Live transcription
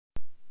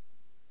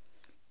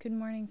Good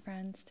morning,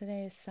 friends.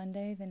 Today is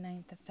Sunday, the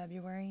 9th of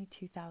February,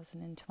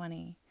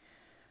 2020.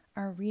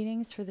 Our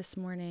readings for this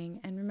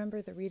morning, and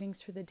remember the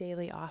readings for the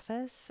daily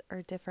office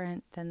are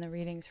different than the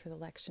readings for the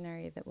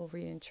lectionary that we'll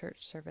read in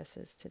church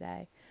services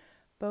today.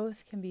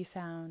 Both can be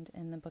found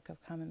in the Book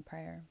of Common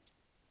Prayer.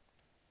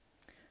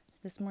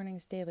 This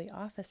morning's daily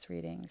office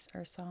readings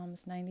are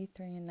Psalms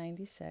 93 and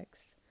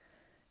 96,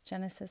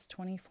 Genesis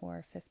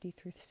 24, 50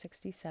 through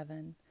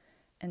 67,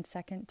 and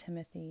 2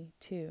 Timothy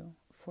 2,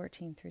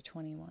 14 through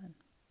 21.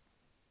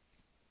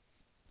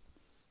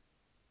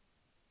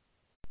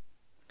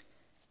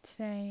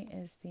 Today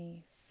is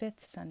the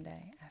fifth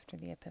Sunday after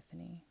the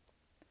Epiphany.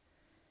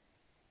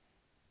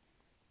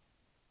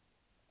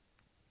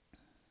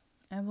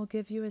 I will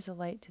give you as a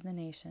light to the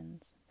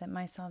nations, that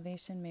my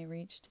salvation may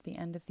reach to the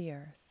end of the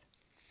earth.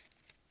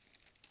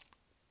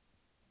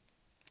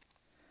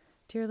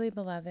 Dearly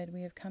beloved,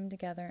 we have come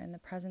together in the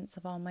presence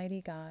of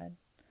Almighty God,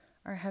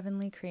 our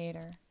heavenly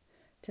Creator,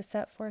 to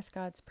set forth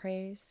God's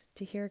praise,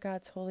 to hear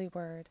God's holy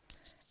word,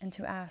 and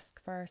to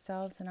ask for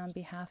ourselves and on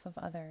behalf of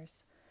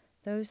others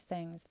those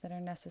things that are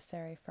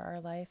necessary for our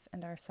life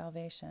and our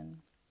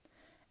salvation.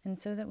 And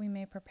so that we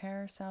may prepare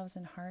ourselves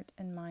in heart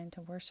and mind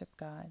to worship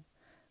God,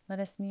 let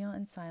us kneel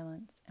in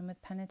silence and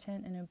with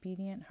penitent and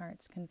obedient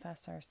hearts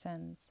confess our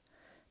sins,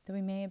 that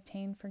we may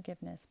obtain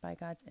forgiveness by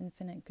God's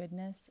infinite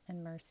goodness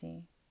and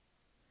mercy.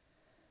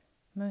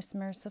 Most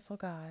merciful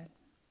God,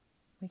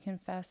 we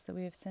confess that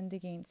we have sinned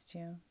against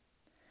you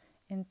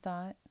in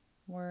thought,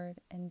 word,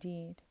 and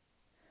deed,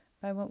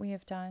 by what we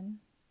have done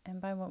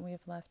and by what we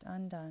have left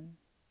undone.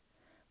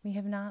 We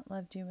have not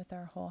loved you with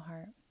our whole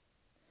heart.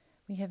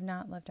 We have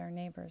not loved our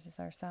neighbors as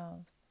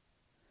ourselves.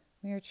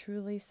 We are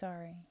truly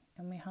sorry,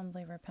 and we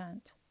humbly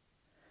repent.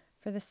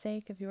 For the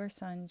sake of your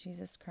Son,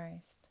 Jesus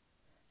Christ,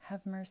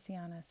 have mercy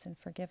on us and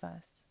forgive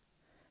us,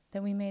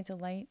 that we may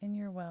delight in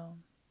your will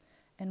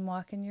and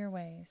walk in your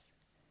ways,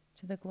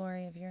 to the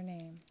glory of your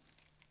name.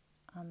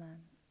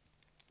 Amen.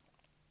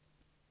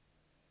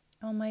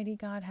 Almighty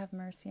God, have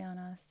mercy on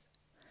us.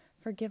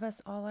 Forgive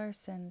us all our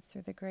sins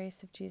through the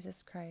grace of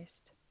Jesus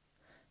Christ.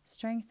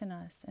 Strengthen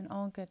us in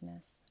all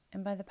goodness,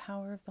 and by the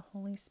power of the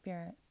Holy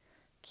Spirit,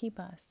 keep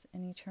us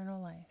in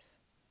eternal life.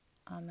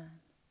 Amen.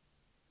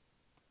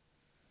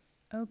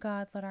 O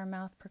God, let our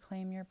mouth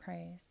proclaim your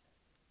praise,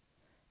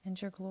 and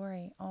your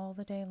glory all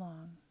the day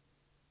long.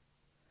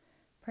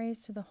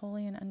 Praise to the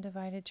Holy and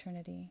Undivided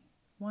Trinity,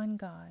 one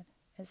God,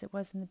 as it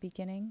was in the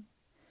beginning,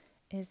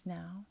 is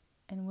now,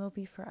 and will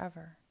be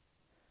forever.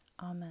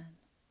 Amen.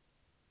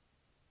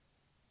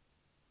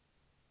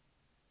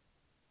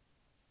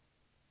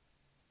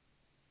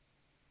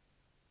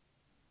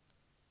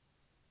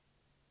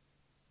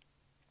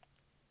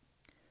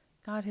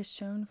 God has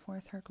shown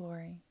forth her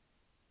glory.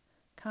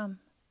 Come,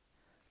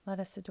 let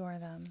us adore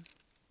them.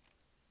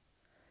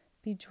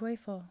 Be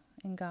joyful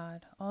in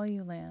God, all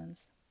you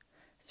lands.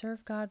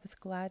 Serve God with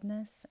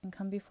gladness and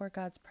come before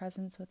God's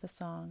presence with a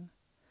song.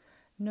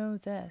 Know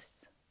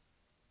this,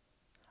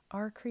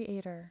 our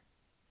Creator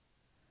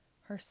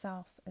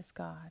herself is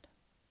God.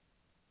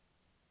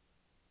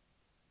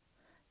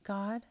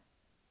 God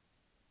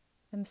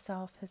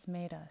himself has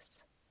made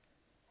us,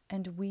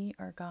 and we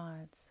are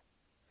God's.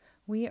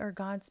 We are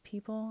God's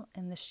people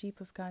and the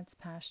sheep of God's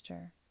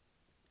pasture.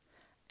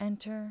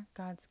 Enter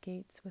God's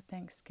gates with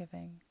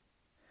thanksgiving.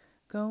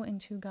 Go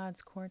into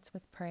God's courts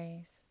with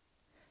praise.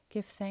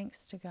 Give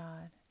thanks to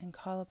God and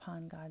call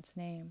upon God's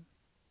name.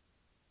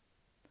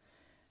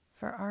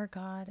 For our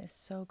God is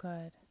so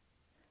good.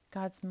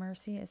 God's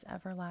mercy is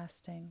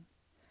everlasting,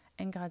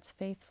 and God's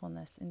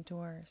faithfulness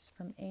endures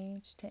from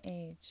age to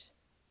age.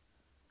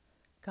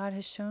 God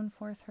has shown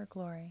forth her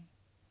glory.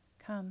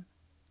 Come,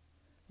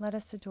 let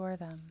us adore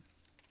them.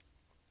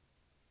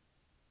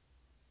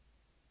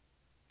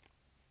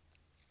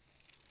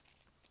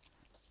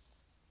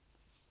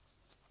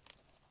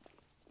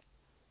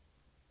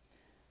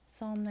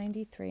 Psalm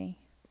 93.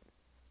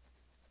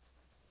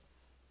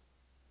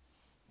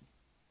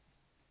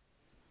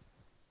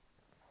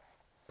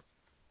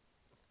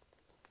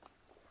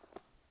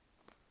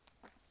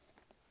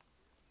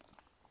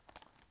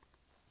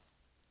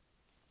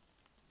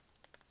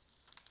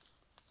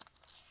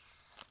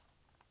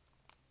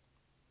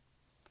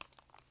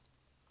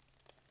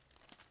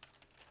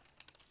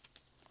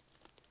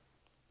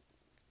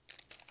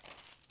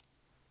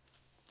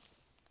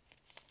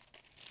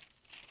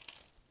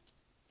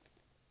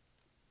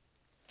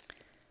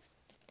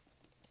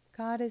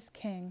 God is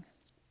King.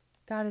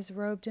 God is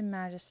robed in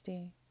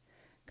majesty.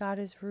 God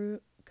is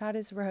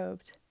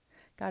robed.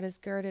 God is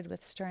girded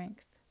with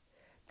strength.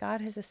 God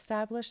has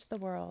established the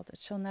world. It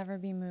shall never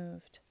be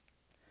moved.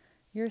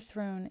 Your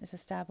throne is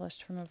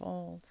established from of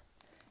old.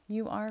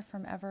 You are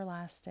from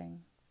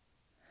everlasting.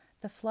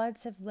 The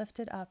floods have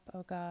lifted up,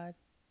 O God.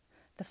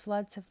 The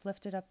floods have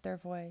lifted up their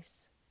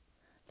voice.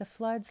 The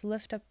floods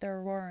lift up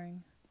their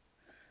roaring.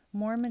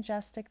 More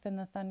majestic than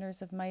the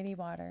thunders of mighty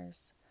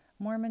waters,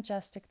 more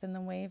majestic than the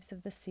waves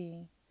of the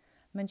sea,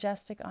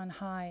 majestic on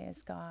high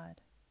is God.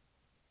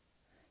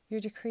 Your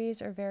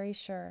decrees are very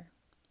sure.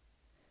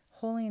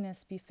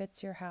 Holiness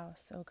befits your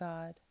house, O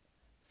God,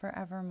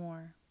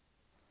 forevermore.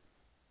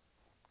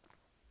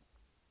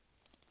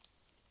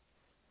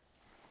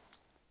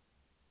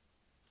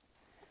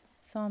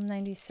 Psalm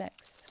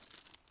 96.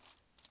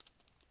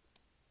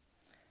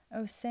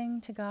 O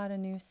sing to God a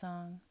new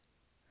song.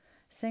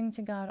 Sing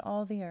to God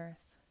all the earth.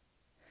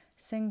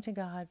 Sing to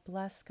God,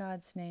 bless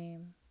God's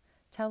name.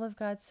 Tell of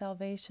God's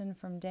salvation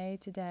from day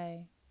to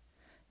day.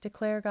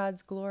 Declare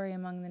God's glory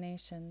among the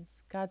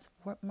nations, God's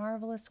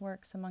marvelous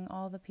works among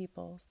all the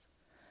peoples.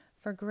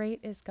 For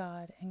great is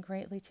God, and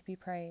greatly to be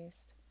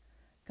praised.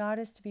 God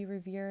is to be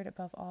revered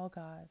above all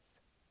gods.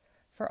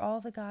 For all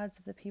the gods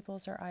of the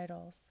peoples are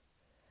idols,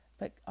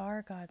 but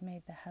our God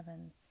made the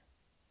heavens.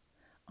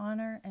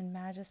 Honor and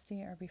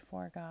majesty are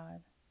before God.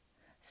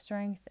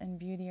 Strength and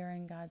beauty are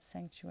in God's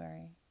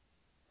sanctuary.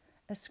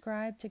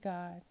 Ascribe to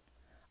God,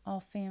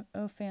 all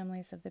O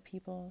families of the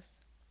peoples.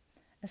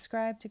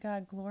 Ascribe to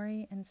God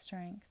glory and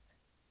strength.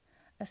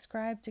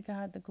 Ascribe to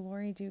God the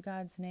glory due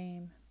God's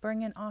name.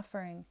 Bring an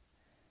offering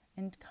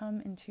and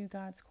come into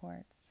God's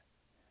courts.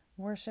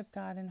 Worship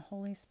God in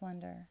holy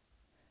splendor.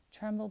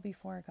 Tremble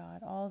before God,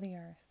 all the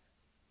earth.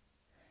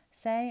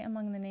 Say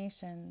among the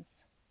nations,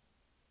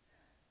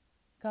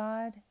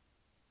 God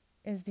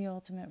is the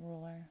ultimate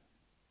ruler.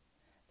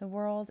 The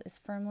world is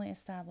firmly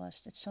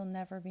established. It shall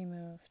never be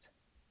moved.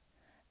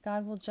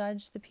 God will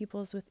judge the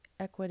peoples with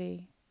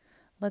equity.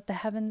 Let the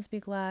heavens be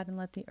glad and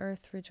let the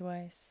earth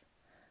rejoice.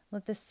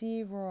 Let the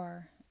sea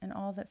roar and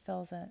all that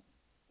fills it.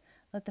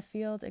 Let the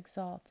field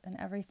exult and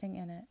everything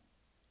in it.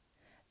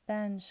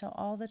 Then shall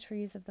all the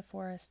trees of the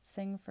forest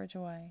sing for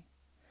joy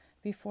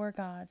before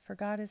God, for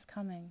God is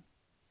coming.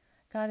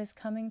 God is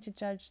coming to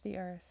judge the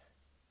earth.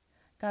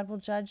 God will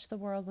judge the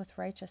world with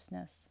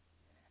righteousness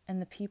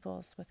and the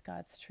peoples with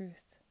God's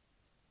truth.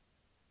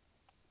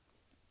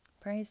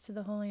 Praise to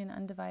the Holy and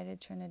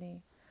Undivided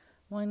Trinity,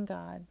 one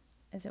God,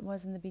 as it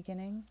was in the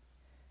beginning,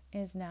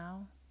 is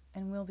now,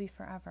 and will be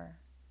forever.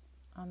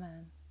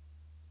 Amen.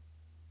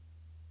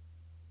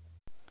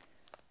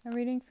 A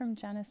reading from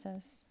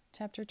Genesis,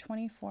 chapter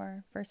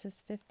 24,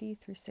 verses 50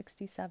 through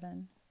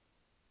 67.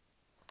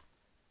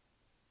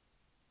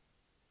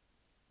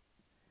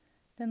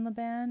 Then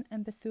Laban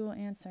and Bethuel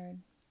answered,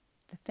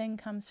 "The thing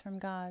comes from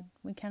God.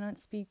 We cannot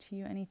speak to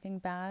you anything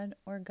bad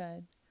or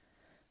good.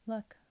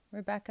 Look,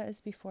 Rebekah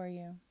is before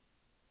you.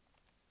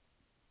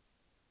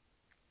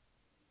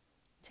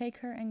 Take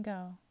her and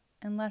go,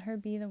 and let her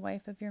be the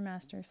wife of your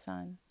master's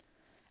son,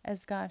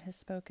 as God has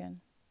spoken."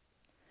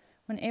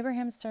 When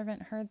Abraham's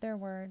servant heard their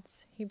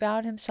words, he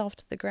bowed himself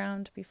to the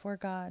ground before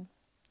God.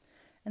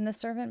 And the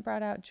servant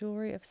brought out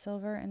jewelry of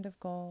silver and of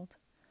gold,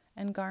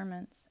 and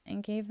garments,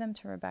 and gave them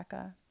to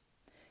Rebekah.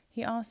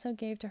 He also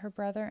gave to her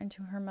brother and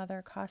to her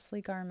mother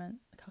costly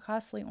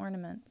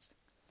ornaments.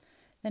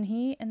 Then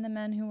he and the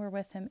men who were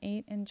with him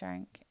ate and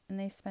drank, and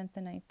they spent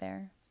the night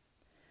there.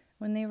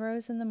 When they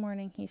rose in the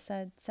morning, he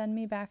said, Send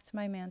me back to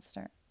my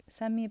master.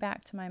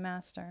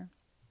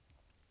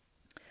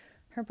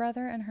 Her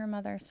brother and her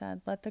mother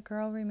said, Let the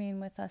girl remain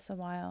with us a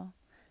while,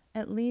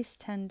 at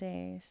least 10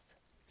 days.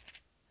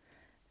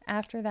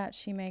 After that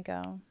she may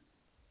go.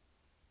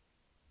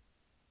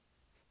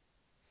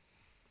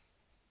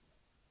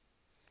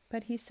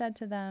 But he said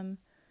to them,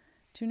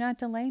 Do not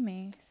delay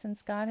me,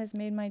 since God has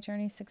made my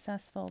journey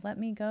successful. Let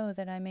me go,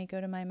 that I may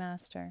go to my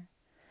master.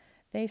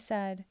 They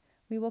said,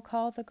 We will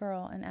call the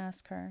girl and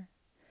ask her.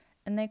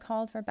 And they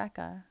called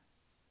Rebekah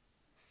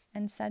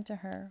and said to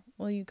her,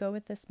 Will you go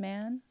with this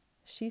man?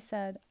 She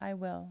said, I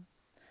will.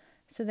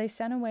 So they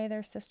sent away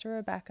their sister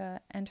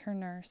Rebekah and her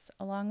nurse,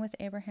 along with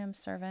Abraham's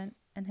servant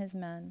and his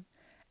men.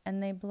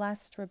 And they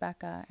blessed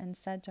Rebekah and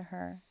said to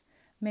her,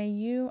 May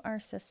you, our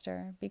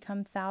sister,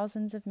 become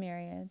thousands of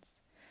myriads.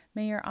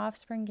 May your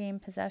offspring gain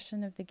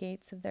possession of the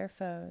gates of their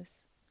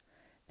foes.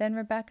 Then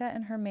Rebekah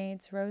and her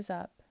maids rose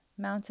up,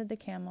 mounted the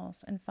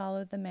camels, and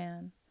followed the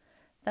man.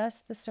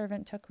 Thus the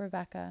servant took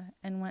Rebekah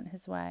and went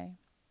his way.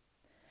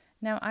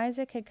 Now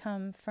Isaac had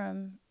come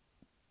from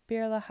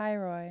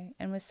Beer-lahai-roi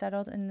and was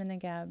settled in the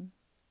Negeb.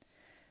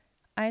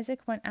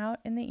 Isaac went out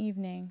in the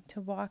evening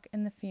to walk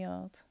in the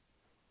field,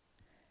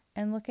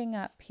 and looking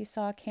up he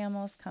saw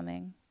camels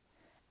coming.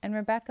 And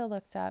Rebekah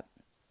looked up,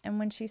 and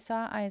when she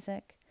saw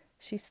Isaac,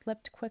 she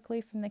slipped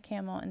quickly from the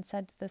camel and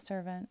said to the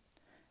servant,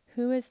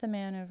 Who is the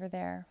man over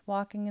there,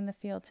 walking in the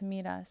field to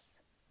meet us?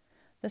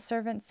 The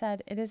servant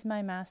said, It is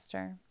my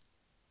master.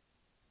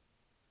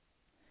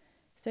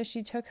 So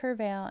she took her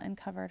veil and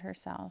covered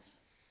herself.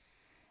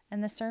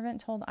 And the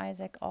servant told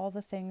Isaac all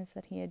the things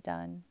that he had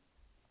done.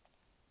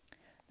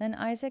 Then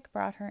Isaac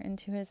brought her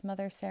into his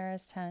mother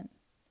Sarah's tent.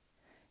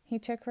 He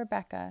took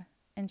Rebekah,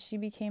 and she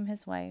became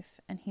his wife,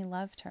 and he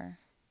loved her.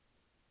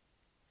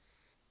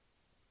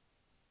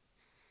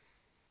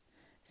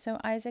 So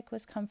Isaac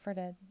was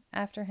comforted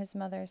after his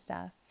mother's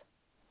death.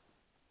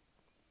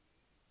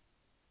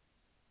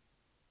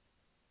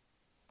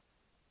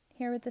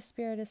 Hear what the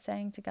Spirit is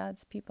saying to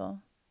God's people.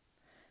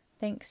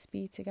 Thanks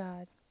be to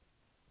God.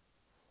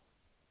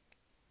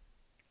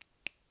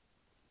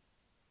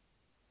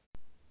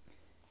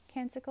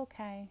 Canticle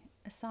K,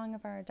 a song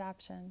of our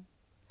adoption.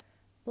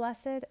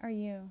 Blessed are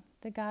you,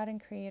 the God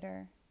and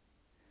Creator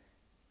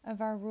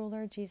of our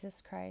ruler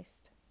Jesus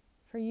Christ,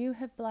 for you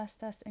have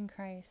blessed us in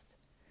Christ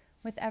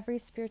with every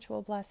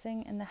spiritual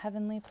blessing in the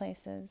heavenly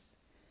places.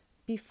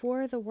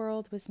 Before the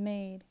world was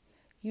made,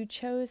 you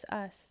chose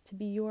us to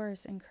be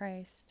yours in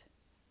Christ,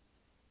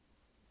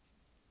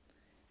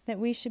 that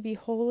we should be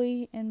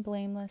holy and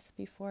blameless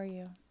before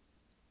you.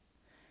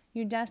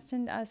 You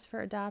destined us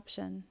for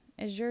adoption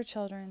as your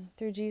children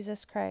through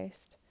Jesus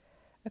Christ,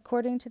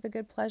 according to the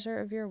good pleasure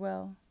of your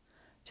will,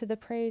 to the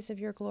praise of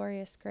your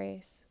glorious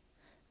grace,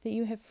 that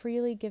you have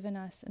freely given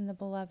us in the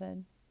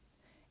Beloved.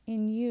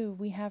 In you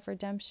we have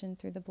redemption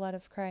through the blood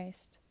of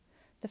Christ,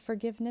 the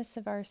forgiveness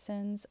of our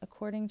sins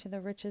according to the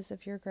riches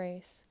of your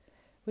grace,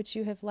 which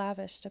you have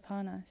lavished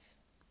upon us.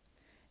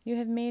 You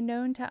have made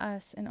known to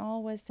us in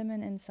all wisdom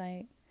and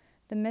insight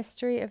the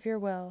mystery of your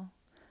will,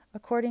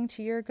 according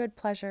to your good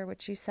pleasure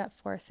which you set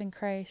forth in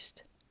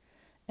Christ,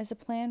 as a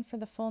plan for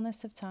the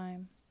fullness of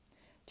time,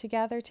 to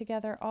gather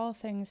together all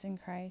things in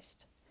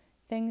Christ,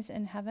 things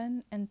in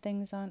heaven and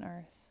things on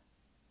earth.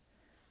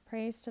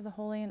 Praise to the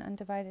Holy and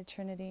Undivided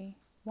Trinity,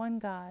 one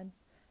God,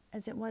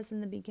 as it was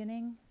in the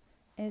beginning,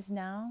 is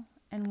now,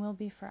 and will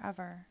be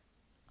forever.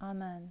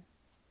 Amen.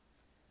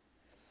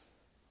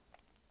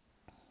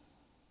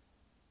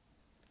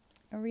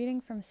 A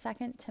reading from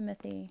 2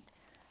 Timothy,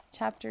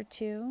 chapter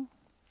 2,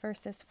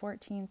 verses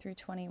 14 through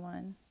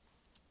 21.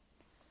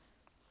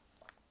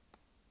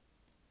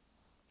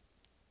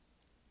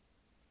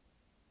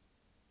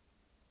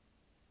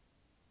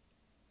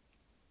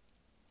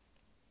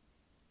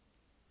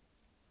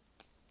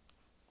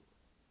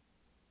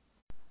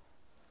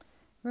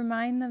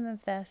 Remind them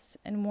of this,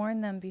 and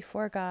warn them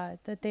before God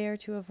that they are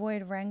to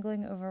avoid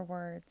wrangling over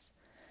words,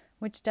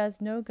 which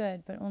does no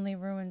good but only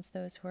ruins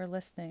those who are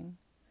listening.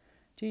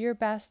 Do your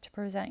best to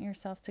present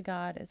yourself to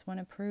God as one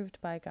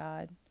approved by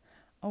God,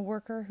 a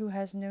worker who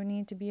has no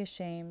need to be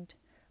ashamed,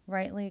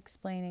 rightly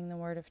explaining the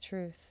word of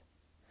truth.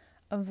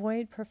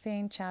 Avoid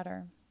profane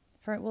chatter,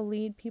 for it will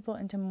lead people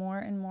into more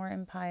and more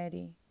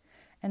impiety,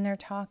 and their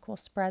talk will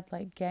spread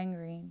like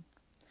gangrene.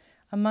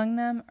 Among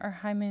them are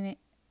Hymenaeus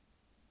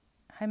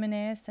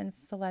and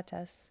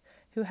Philetus,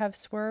 who have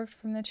swerved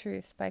from the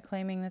truth by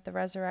claiming that the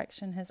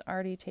resurrection has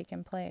already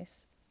taken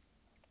place.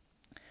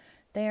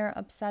 They are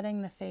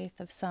upsetting the faith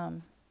of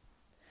some.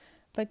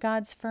 But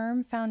God's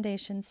firm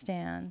foundation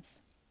stands,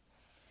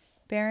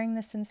 bearing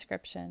this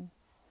inscription: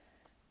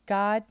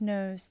 God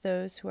knows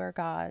those who are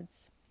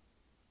God's,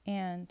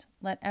 and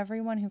let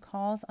everyone who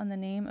calls on the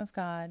name of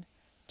God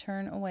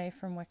turn away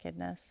from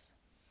wickedness.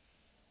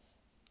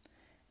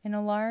 In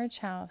a large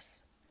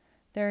house,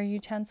 there are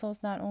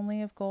utensils not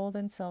only of gold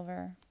and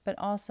silver, but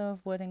also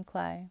of wood and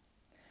clay,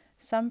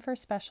 some for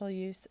special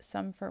use,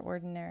 some for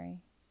ordinary.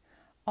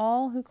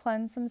 All who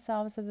cleanse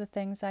themselves of the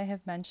things I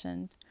have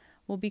mentioned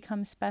will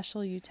become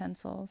special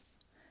utensils,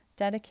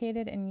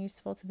 dedicated and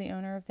useful to the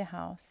owner of the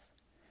house,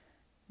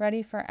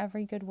 ready for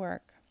every good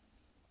work.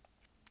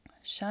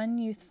 Shun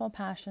youthful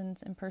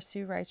passions and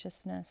pursue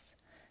righteousness,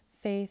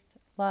 faith,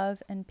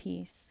 love, and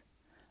peace,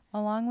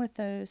 along with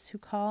those who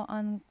call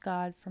on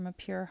God from a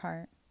pure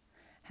heart.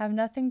 Have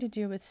nothing to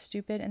do with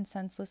stupid and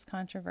senseless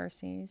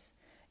controversies.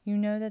 You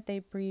know that they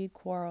breed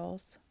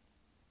quarrels.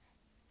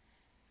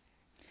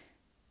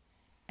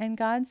 And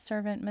God's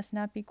servant must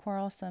not be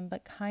quarrelsome,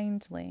 but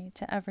kindly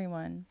to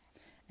everyone,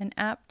 an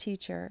apt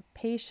teacher,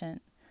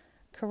 patient,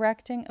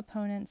 correcting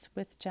opponents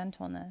with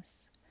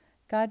gentleness.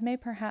 God may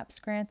perhaps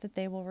grant that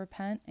they will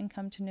repent and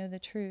come to know the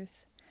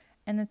truth,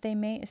 and that they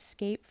may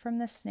escape from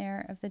the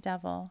snare of the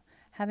devil,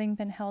 having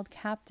been held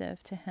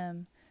captive to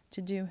him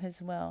to do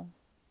his will.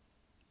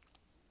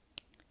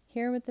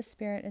 Hear what the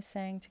Spirit is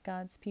saying to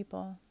God's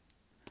people.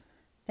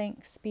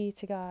 Thanks be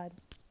to God.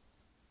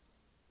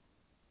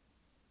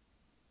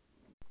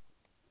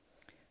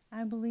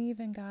 I believe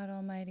in God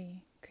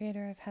Almighty,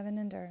 creator of heaven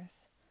and earth.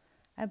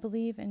 I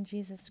believe in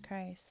Jesus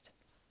Christ,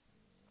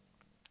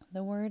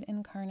 the Word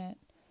incarnate,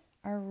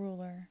 our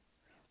ruler,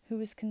 who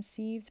was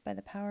conceived by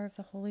the power of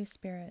the Holy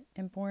Spirit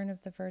and born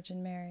of the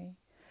Virgin Mary,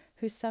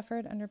 who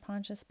suffered under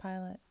Pontius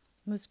Pilate,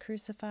 was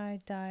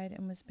crucified, died,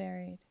 and was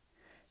buried,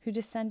 who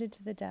descended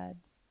to the dead,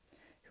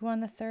 who on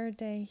the third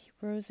day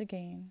rose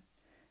again,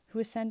 who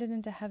ascended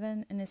into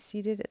heaven and is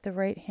seated at the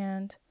right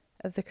hand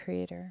of the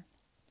Creator.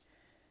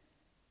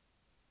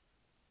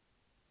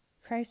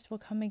 Christ will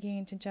come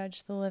again to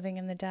judge the living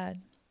and the dead.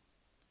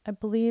 I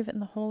believe in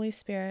the Holy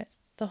Spirit,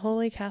 the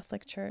Holy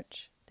Catholic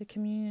Church, the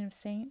communion of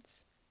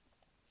saints,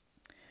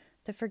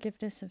 the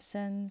forgiveness of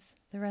sins,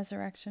 the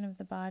resurrection of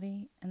the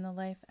body, and the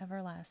life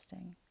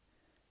everlasting.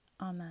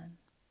 Amen.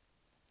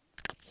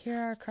 Hear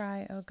our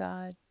cry, O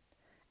God,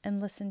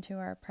 and listen to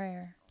our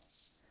prayer.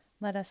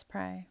 Let us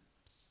pray.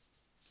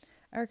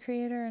 Our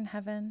Creator in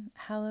heaven,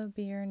 hallowed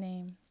be your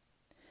name.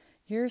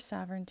 Your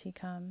sovereignty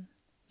come,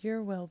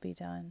 your will be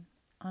done,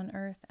 on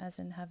earth as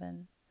in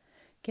heaven.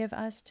 Give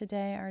us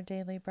today our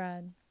daily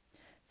bread.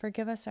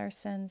 Forgive us our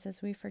sins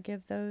as we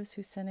forgive those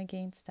who sin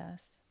against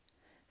us.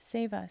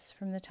 Save us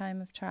from the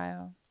time of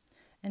trial,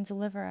 and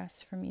deliver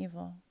us from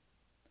evil.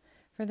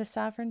 For the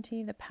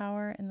sovereignty, the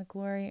power, and the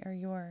glory are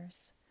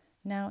yours,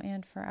 now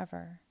and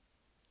forever.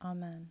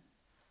 Amen.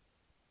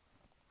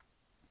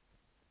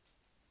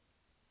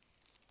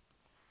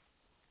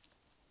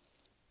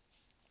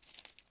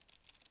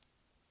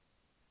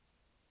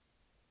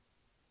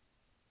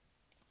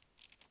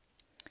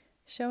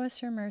 Show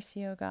us your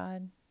mercy, O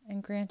God,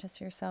 and grant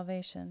us your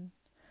salvation.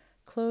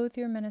 Clothe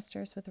your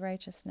ministers with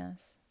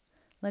righteousness.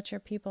 Let your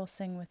people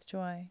sing with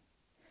joy.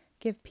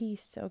 Give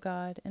peace, O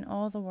God, in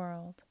all the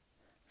world,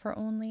 for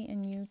only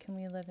in you can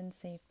we live in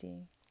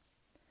safety.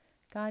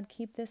 God,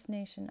 keep this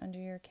nation under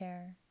your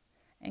care,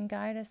 and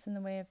guide us in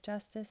the way of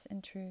justice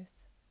and truth.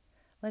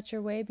 Let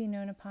your way be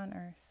known upon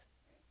earth,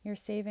 your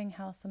saving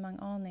health among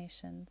all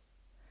nations.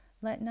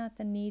 Let not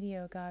the needy,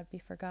 O God, be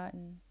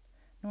forgotten,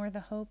 nor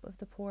the hope of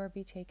the poor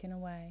be taken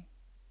away.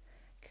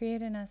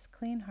 Create in us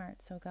clean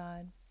hearts, O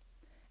God,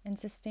 and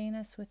sustain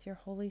us with your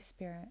Holy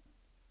Spirit.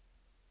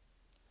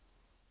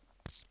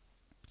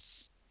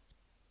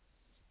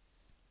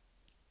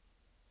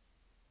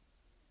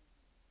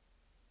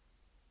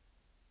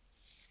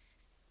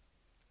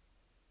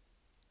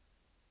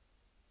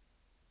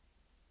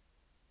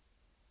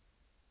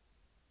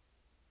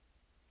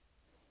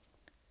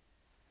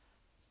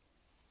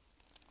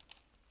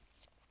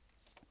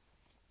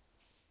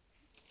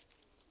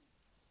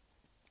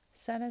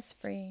 Set us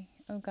free,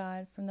 O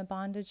God, from the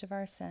bondage of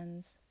our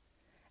sins,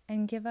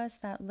 and give us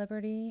the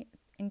liberty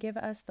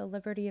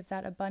of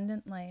that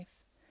abundant life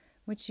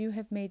which you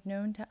have made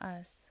known to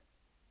us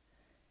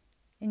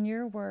in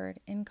your Word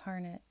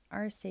incarnate,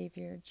 our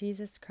Savior,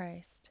 Jesus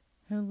Christ,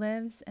 who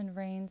lives and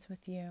reigns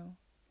with you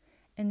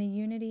in the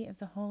unity of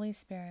the Holy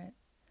Spirit,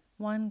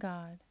 one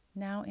God,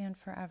 now and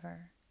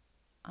forever.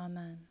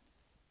 Amen.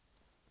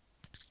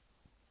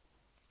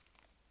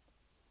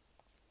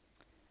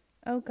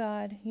 O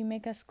God, you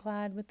make us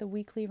glad with the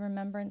weekly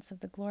remembrance of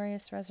the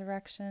glorious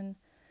resurrection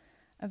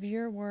of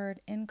your Word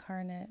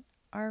incarnate,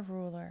 our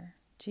ruler,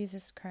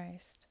 Jesus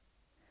Christ.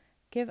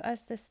 Give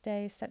us this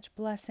day such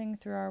blessing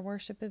through our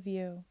worship of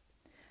you,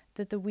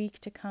 that the week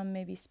to come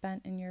may be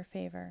spent in your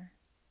favor.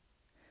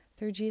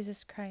 Through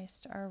Jesus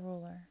Christ, our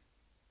ruler.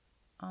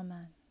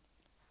 Amen.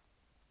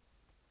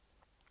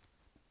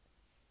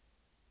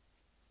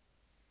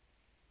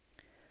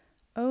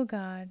 O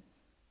God,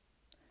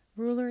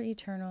 ruler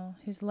eternal,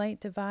 whose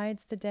light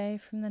divides the day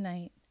from the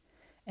night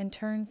and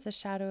turns the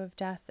shadow of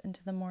death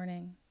into the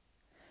morning,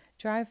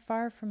 drive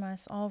far from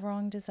us all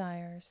wrong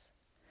desires,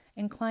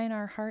 incline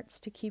our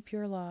hearts to keep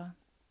your law,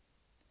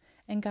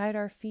 and guide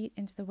our feet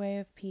into the way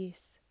of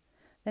peace,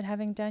 that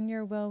having done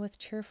your will with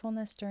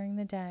cheerfulness during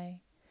the day,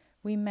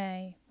 we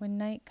may, when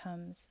night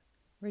comes,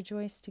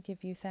 rejoice to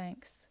give you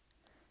thanks.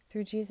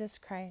 Through Jesus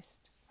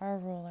Christ, our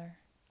ruler.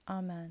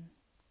 Amen.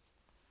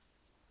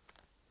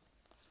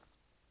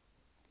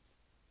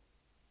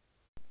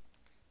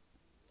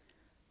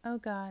 O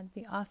God,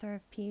 the author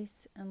of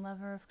peace and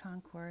lover of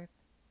concord,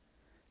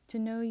 to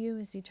know you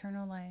is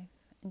eternal life,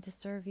 and to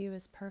serve you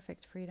is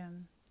perfect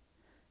freedom.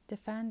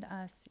 Defend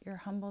us, your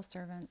humble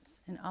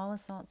servants, in all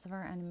assaults of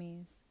our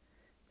enemies,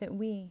 that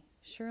we,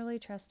 surely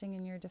trusting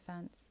in your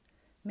defense,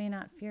 may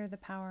not fear the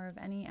power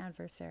of any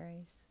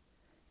adversaries.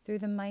 Through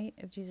the might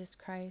of Jesus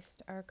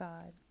Christ, our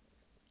God.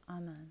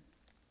 Amen.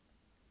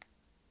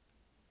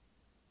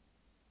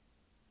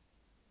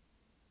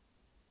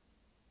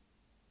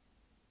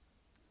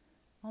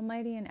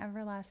 Almighty and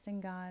everlasting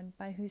God,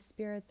 by whose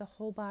Spirit the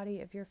whole body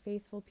of your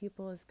faithful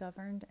people is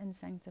governed and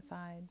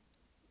sanctified,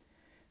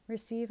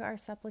 receive our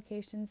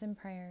supplications and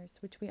prayers,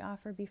 which we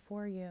offer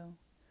before you,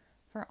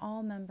 for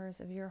all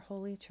members of your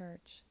holy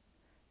Church,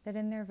 that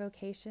in their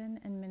vocation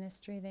and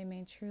ministry they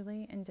may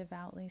truly and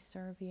devoutly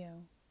serve you.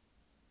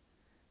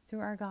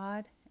 Through our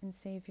God and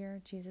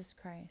Savior, Jesus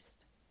Christ.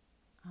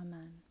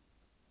 Amen.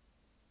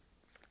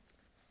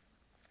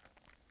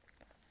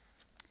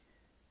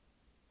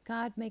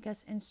 God, make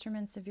us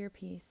instruments of your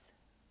peace.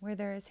 Where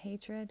there is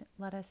hatred,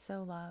 let us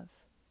sow love.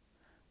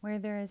 Where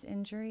there is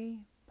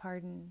injury,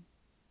 pardon.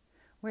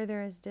 Where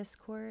there is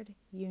discord,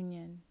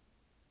 union.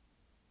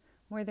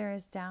 Where there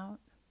is doubt,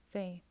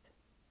 faith.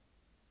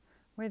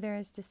 Where there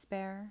is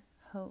despair,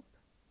 hope.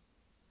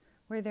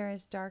 Where there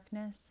is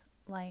darkness,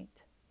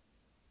 light.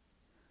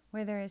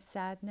 Where there is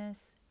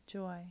sadness,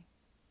 joy.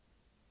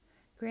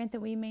 Grant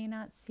that we may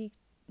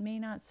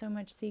not so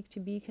much seek to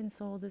be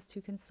consoled as to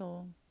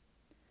console,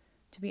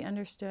 to be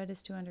understood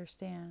as to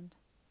understand,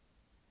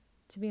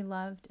 to be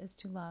loved as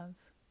to love.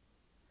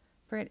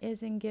 For it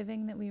is in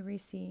giving that we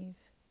receive,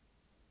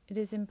 it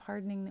is in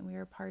pardoning that we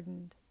are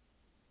pardoned,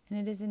 and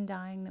it is in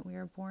dying that we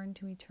are born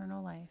to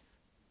eternal life.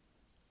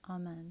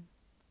 Amen.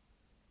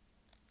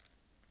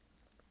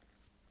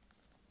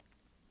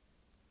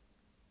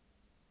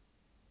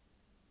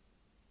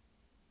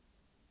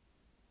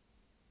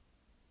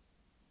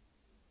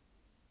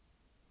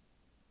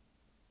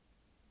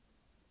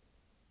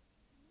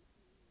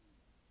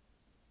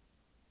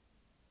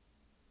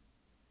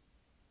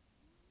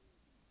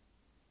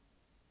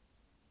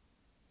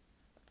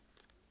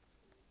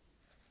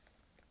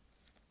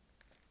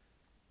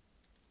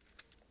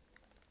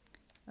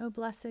 O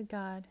blessed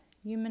God,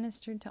 you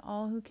ministered to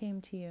all who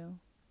came to you.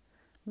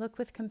 Look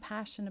with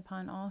compassion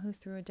upon all who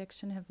through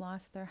addiction have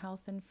lost their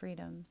health and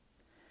freedom.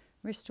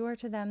 Restore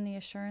to them the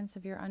assurance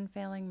of your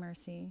unfailing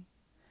mercy.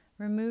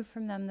 Remove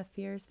from them the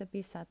fears that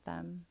beset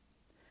them.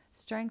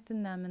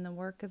 Strengthen them in the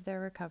work of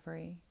their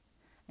recovery.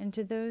 And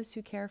to those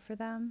who care for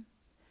them,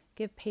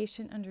 give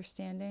patient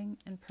understanding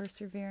and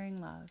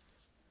persevering love.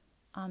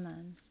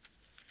 Amen.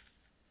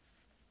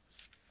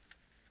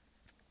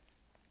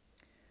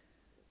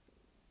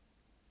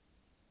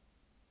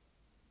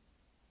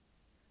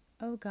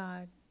 O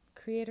God,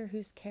 Creator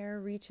whose care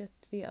reacheth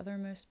to the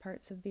uttermost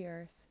parts of the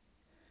earth,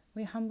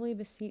 we humbly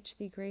beseech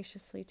thee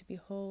graciously to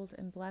behold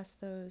and bless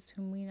those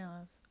whom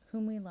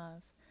we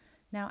love,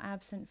 now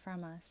absent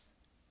from us.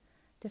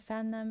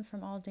 Defend them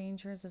from all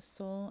dangers of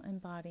soul and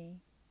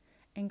body,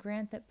 and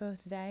grant that both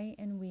they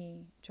and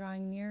we,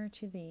 drawing nearer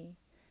to thee,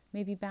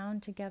 may be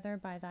bound together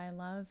by thy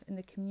love in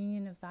the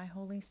communion of thy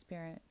Holy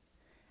Spirit,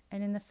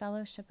 and in the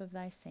fellowship of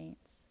thy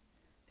saints.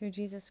 Through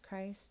Jesus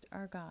Christ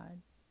our God.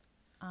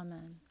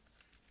 Amen.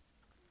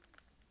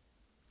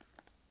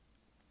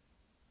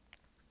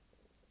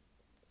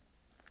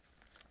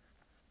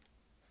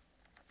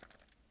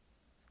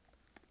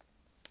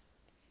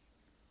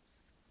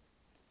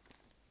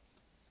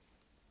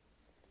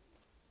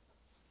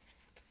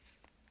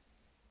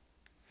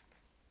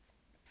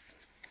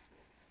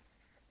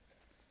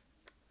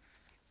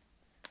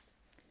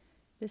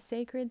 The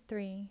sacred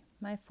three,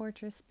 my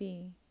fortress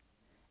be,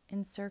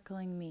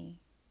 encircling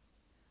me.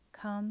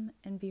 Come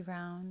and be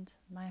round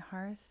my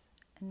hearth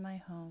and my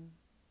home.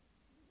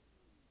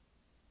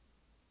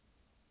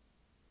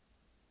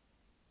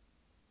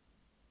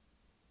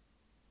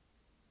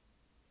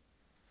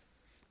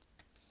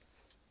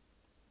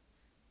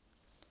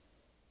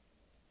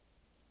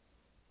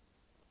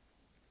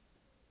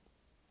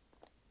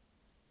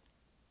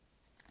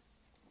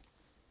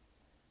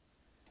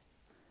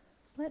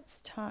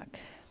 Let's talk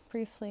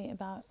briefly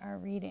about our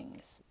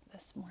readings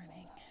this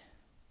morning.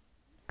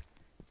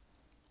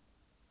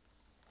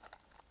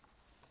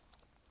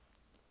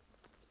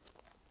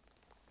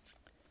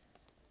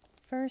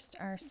 First,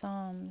 our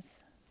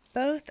Psalms.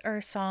 Both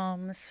are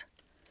Psalms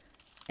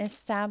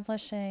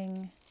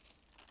establishing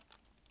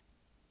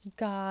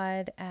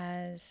God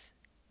as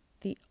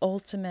the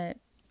ultimate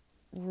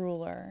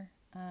ruler.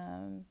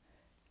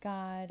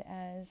 God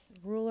as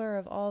ruler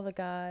of all the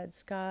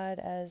gods, God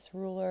as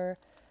ruler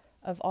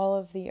of all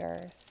of the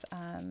earth.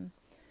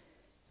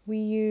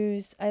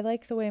 I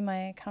like the way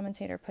my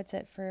commentator puts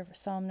it for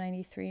Psalm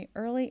 93.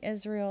 Early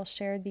Israel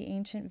shared the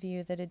ancient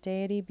view that a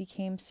deity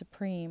became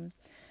supreme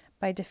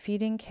by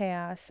defeating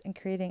chaos and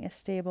creating a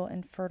stable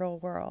and fertile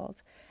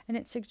world. And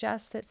it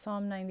suggests that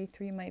Psalm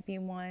 93 might be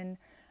one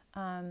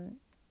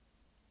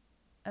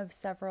of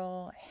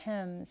several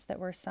hymns that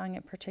were sung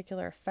at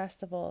particular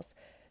festivals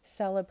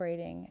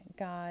celebrating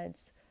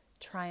God's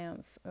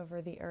triumph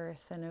over the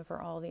earth and over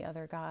all the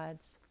other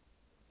gods.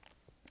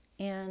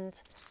 And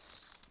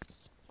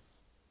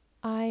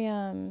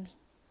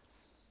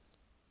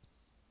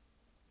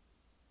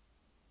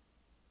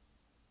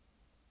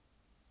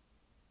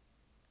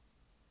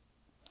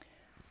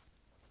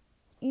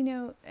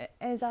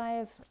as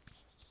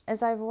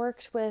I've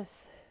worked with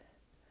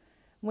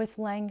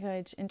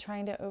language and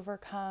trying to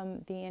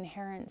overcome the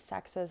inherent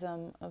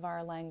sexism of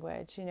our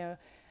language,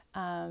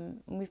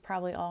 we've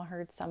probably all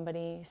heard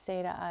somebody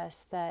say to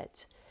us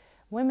that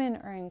women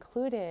are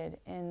included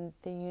in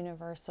the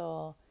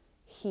universal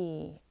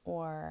he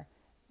or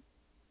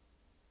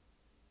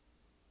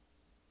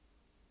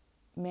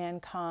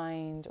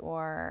mankind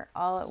or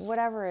all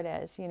whatever it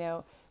is.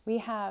 We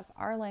have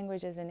our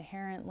language is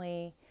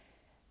inherently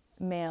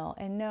male,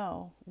 and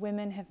no,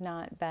 women have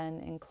not been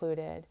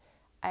included.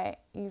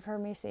 You've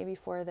heard me say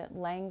before that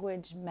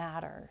language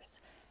matters,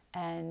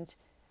 and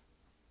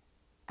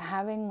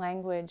having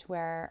language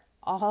where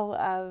all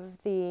of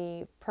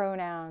the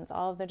pronouns,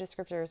 all of the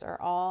descriptors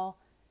are all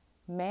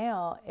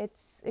male,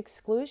 it's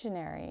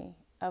exclusionary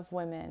of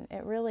women.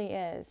 It really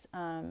is.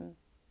 And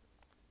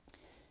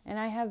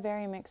I have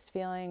very mixed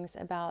feelings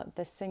about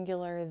the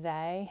singular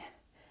they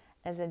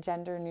as a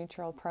gender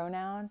neutral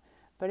pronoun,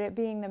 but it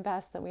being the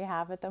best that we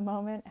have at the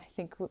moment, I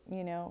think,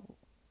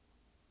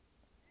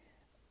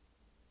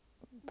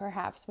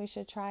 perhaps we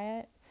should try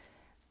it.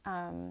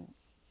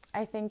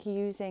 I think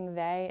using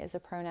they as a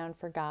pronoun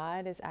for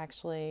God is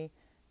actually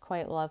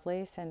quite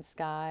lovely, since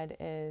God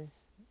is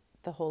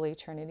the Holy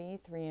Trinity,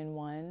 3 in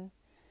 1.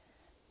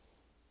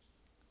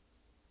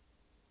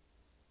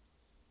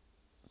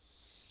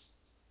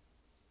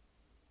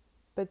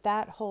 But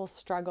that whole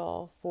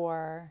struggle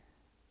for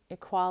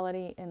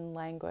equality in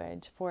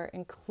language, for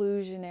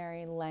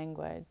inclusionary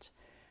language,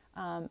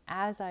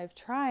 as I've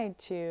tried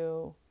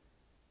to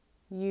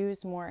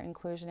use more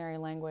inclusionary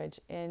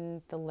language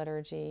in the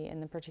liturgy, in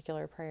the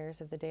particular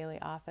prayers of the daily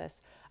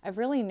office, I've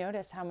really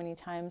noticed how many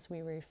times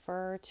we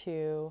refer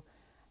to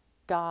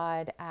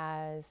God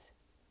as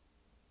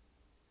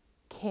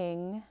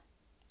King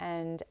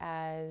and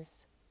as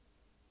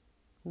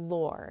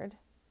Lord.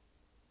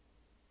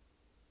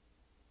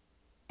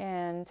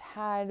 and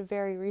had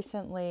very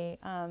recently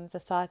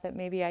the thought that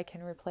maybe I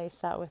can replace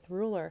that with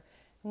ruler.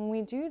 When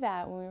we do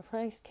that, when we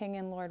replace king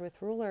and lord with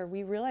ruler,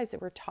 we realize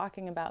that we're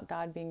talking about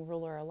God being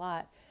ruler a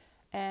lot.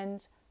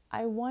 And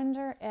I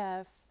wonder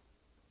if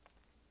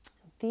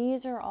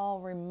these are all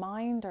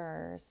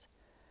reminders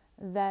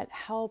that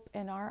help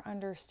in our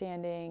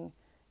understanding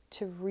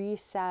to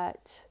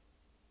reset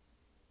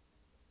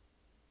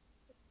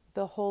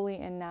the holy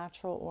and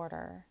natural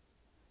order,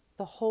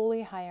 the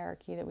holy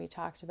hierarchy that we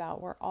talked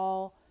about, where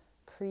all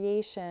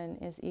creation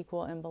is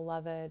equal and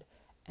beloved,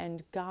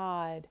 and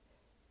God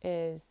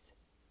is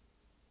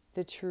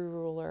the true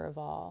ruler of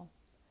all,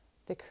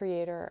 the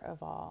creator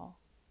of all.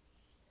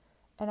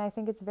 And I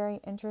think it's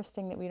very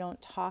interesting that we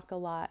don't talk a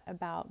lot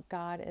about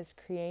God as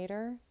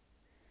creator.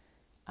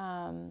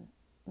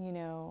 You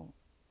know,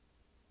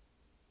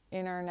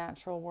 in our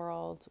natural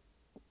world,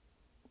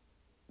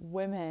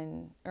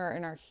 women, or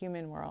in our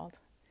human world,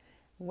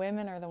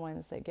 women are the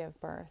ones that give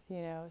birth,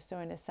 you know. So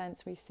in a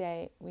sense, we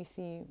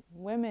see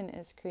women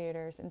as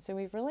creators. And so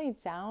we've really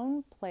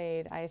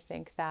downplayed, I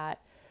think,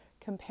 that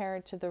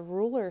compared to the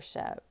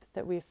rulership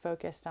that we've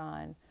focused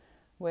on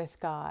with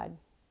God.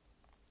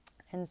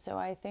 And so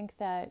I think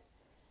that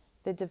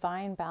the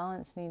divine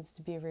balance needs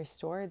to be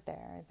restored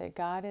there, that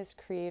God is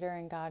creator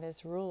and God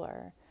is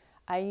ruler.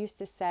 I used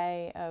to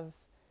say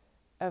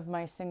of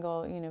my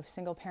single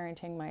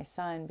parenting my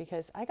son,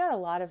 because I got a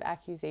lot of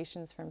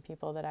accusations from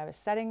people that I was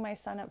setting my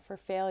son up for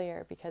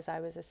failure because I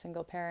was a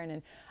single parent,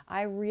 and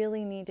I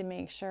really need to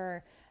make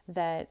sure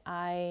that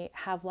I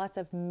have lots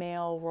of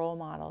male role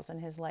models in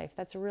his life.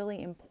 That's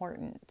really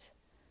important.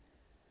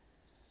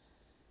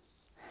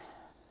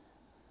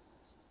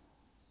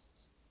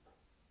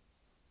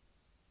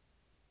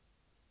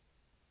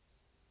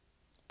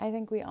 I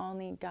think we all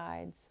need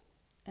guides.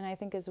 And I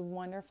think as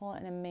wonderful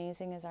and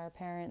amazing as our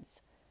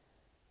parents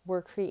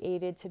were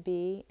created to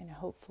be and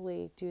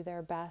hopefully do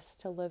their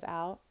best to live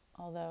out,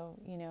 although,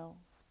 you know,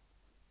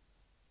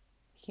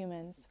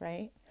 humans,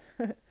 right?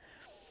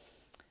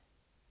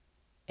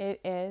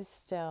 It is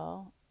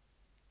still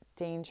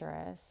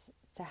dangerous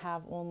to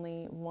have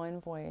only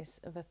one voice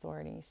of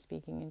authority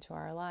speaking into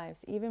our lives.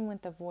 Even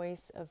with the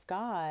voice of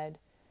God,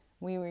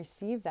 we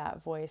receive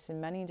that voice in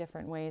many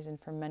different ways and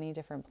from many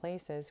different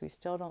places. We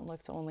still don't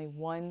look to only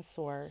one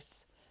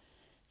source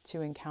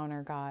to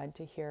encounter God,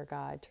 to hear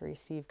God, to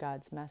receive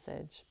God's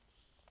message.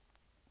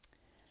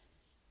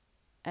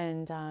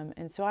 And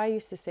so I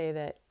used to say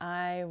that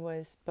I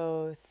was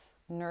both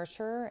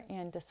nurturer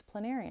and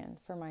disciplinarian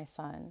for my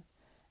son,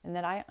 and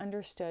that I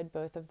understood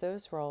both of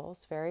those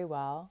roles very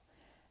well,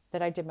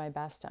 that I did my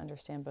best to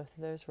understand both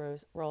of those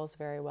roles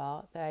very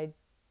well, that I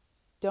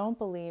don't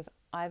believe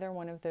either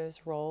one of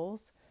those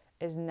roles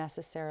is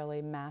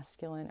necessarily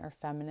masculine or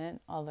feminine,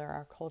 although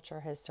our culture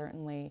has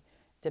certainly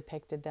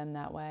depicted them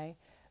that way,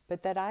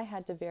 but that I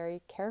had to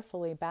very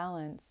carefully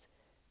balance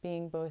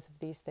being both of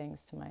these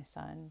things to my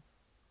son,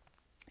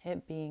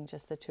 it being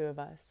just the two of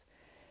us.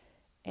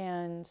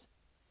 And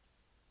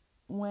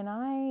when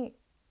I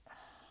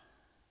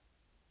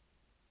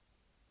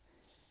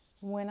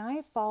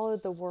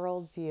followed the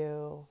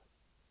worldview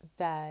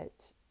that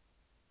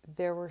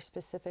there were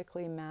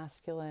specifically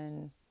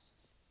masculine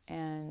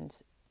and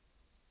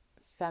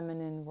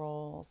feminine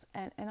roles,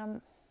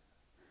 and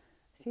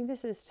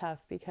this is tough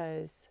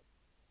because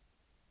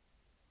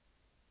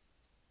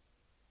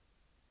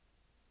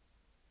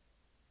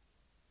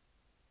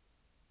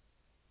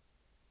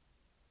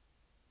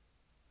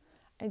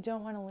I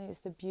don't want to lose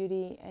the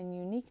beauty and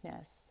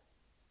uniqueness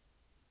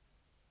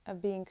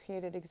of being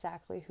created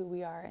exactly who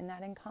we are, and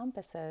that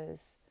encompasses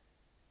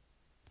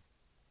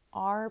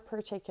our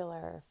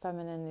particular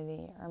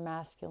femininity or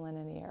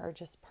masculinity or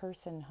just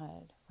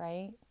personhood,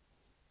 right?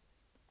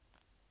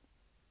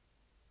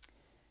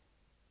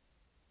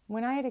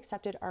 When I had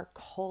accepted our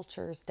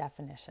culture's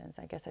definitions,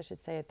 I guess I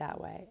should say it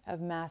that way,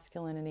 of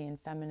masculinity and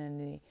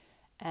femininity,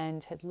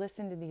 and had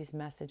listened to these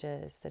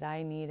messages that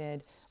I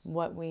needed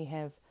what we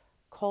have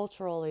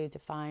culturally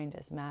defined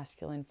as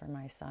masculine for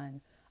my son,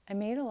 I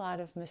made a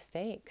lot of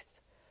mistakes.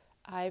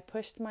 I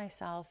pushed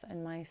myself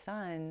and my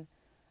son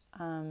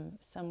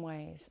some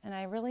ways. And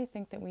I really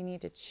think that we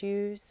need to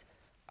choose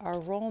our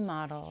role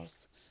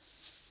models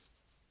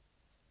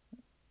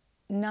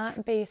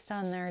not based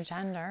on their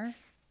gender,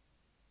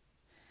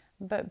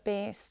 but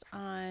based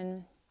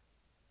on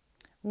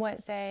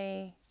what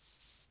they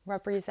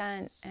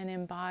represent and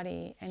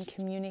embody and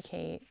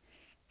communicate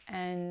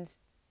and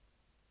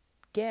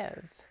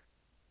give.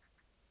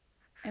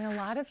 And a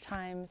lot of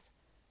times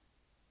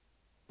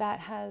that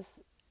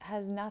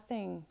has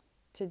nothing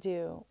to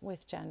do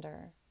with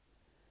gender.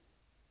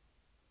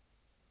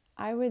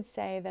 I would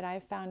say that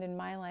I've found in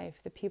my life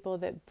the people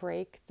that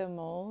break the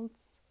molds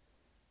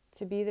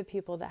to be the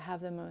people that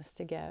have the most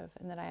to give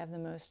and that I have the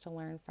most to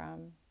learn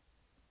from.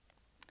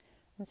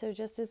 And so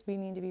just as we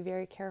need to be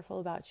very careful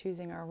about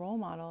choosing our role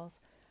models,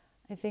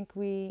 I think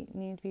we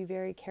need to be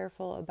very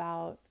careful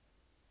about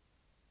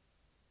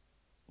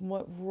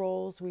what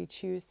roles we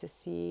choose to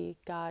see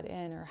God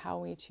in, or how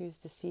we choose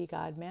to see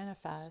God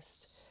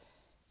manifest.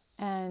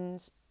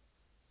 And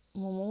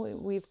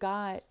when we've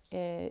got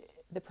the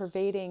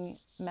pervading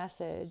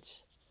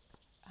message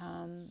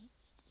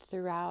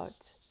throughout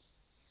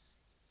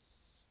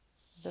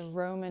the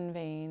Roman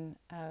vein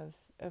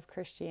of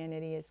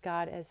Christianity is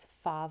God as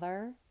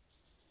Father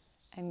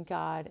and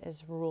God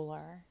as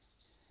ruler.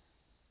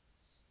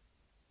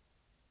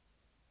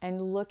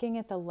 And looking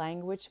at the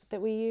language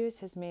that we use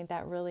has made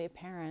that really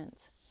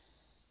apparent.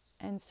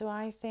 And so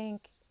I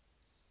think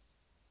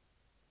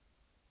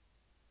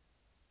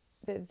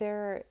that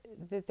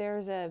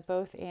there's a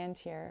both and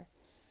here.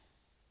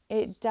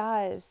 It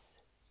does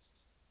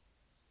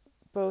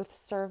both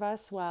serve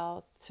us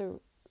well to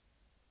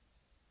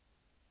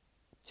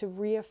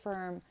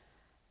reaffirm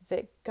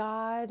that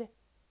God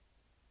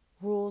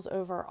rules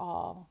over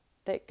all,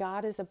 that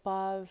God is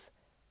above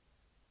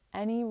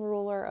any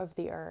ruler of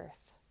the earth,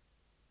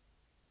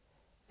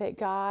 that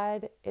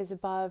God is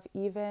above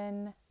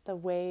even the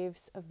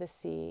waves of the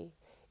sea,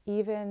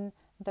 even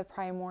the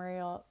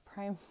primordial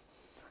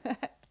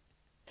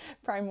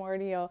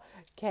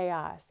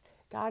chaos.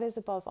 God is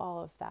above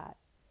all of that.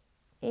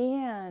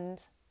 And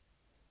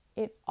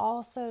it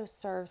also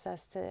serves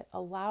us to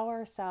allow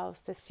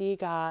ourselves to see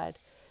God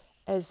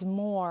as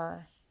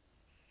more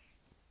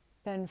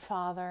than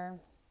Father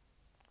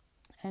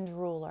and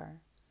ruler,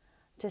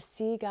 to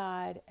see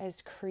God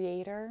as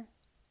creator,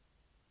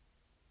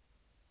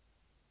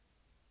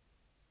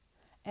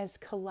 as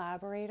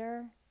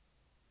collaborator,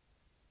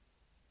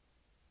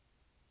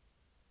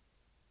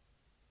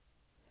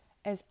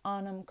 as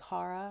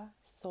Anamkara,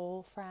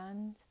 soul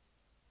friend,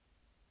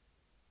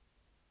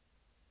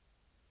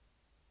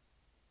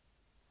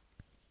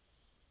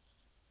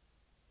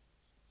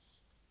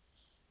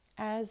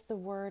 as the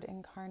Word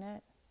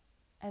incarnate,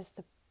 as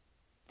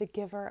the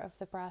giver of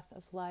the breath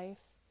of life,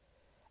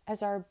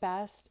 as our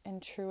best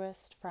and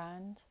truest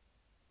friend,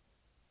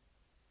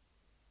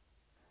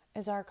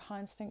 as our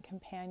constant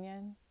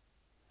companion,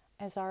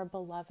 as our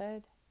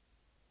beloved,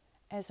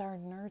 as our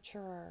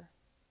nurturer,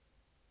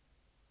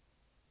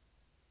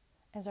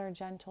 as our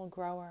gentle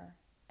grower,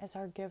 as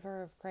our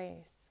giver of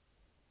grace.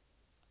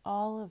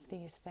 All of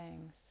these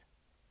things.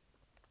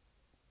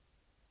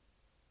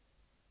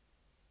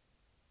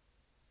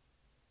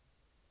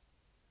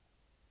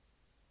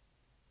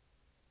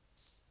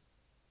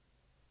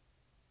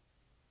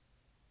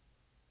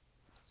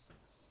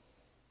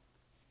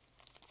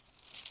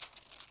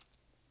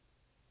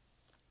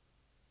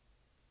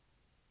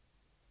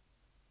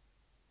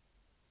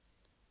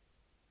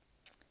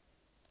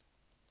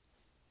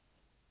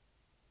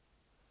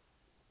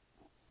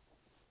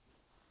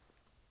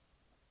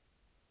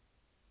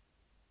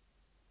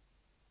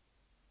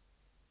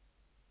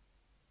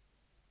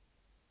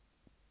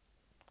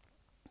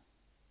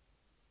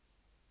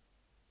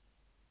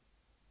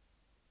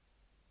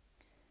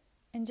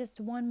 And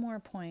just one more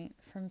point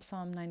from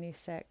Psalm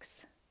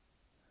 96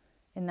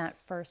 in that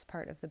first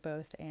part of the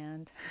both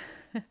and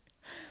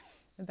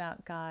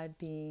about God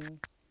being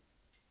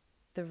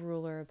the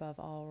ruler above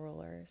all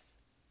rulers.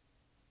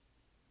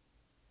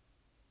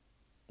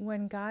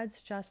 When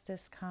God's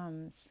justice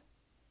comes,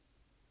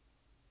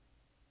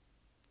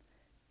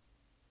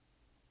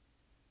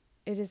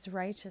 it is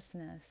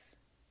righteousness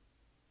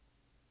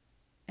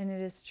and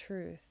it is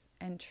truth,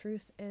 and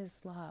truth is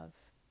love.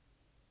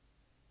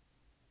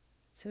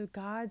 So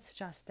God's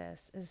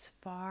justice is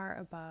far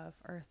above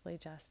earthly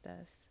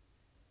justice,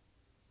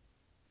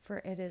 for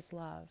it is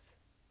love.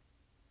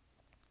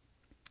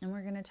 And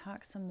we're going to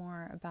talk some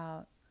more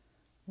about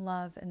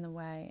love in the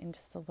way in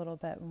just a little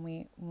bit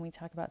when we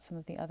talk about some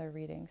of the other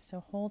readings.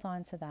 So hold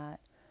on to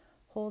that.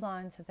 Hold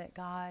on to that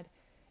God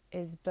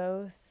is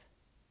both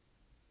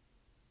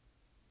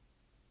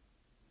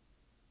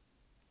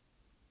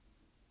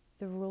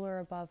the ruler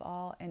above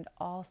all and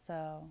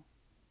also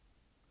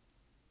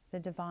the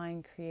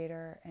divine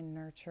creator and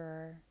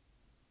nurturer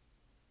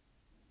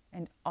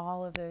and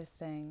all of those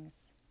things.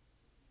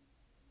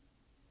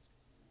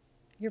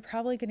 You're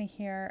probably going to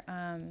hear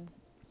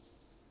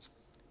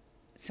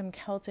some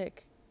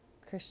Celtic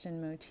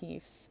Christian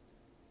motifs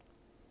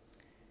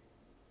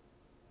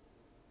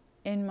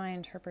in my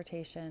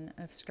interpretation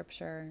of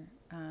Scripture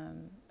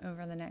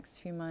over the next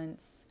few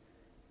months,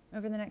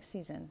 over the next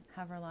season,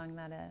 however long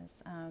that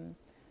is.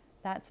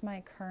 That's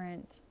my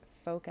current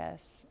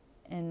focus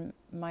in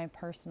my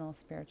personal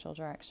spiritual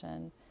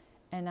direction,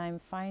 and I'm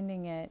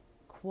finding it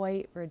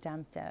quite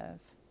redemptive.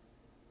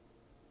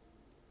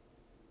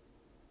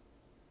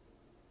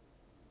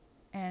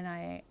 And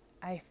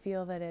I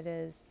feel that it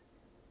is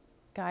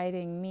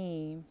guiding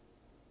me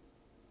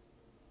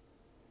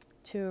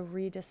to a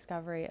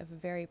rediscovery of a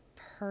very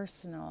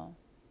personal,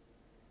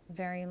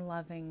 very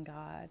loving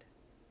God.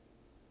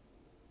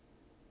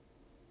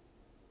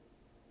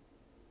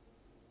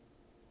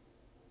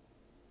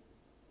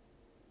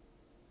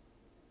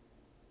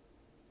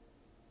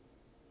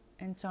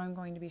 And so I'm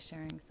going to be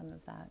sharing some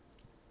of that.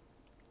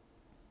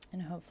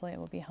 And hopefully it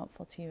will be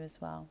helpful to you as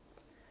well.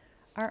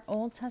 Our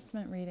Old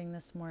Testament reading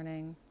this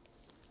morning,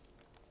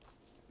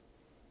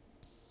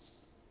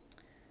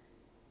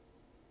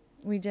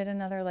 we did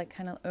another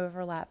kind of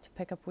overlap to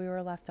pick up where we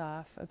were left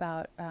off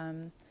about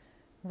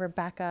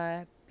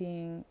Rebekah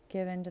being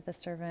given to the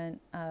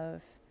servant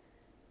of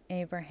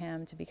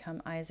Abraham to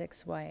become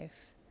Isaac's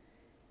wife.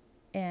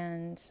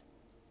 And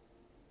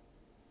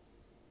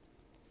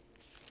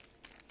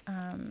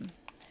hang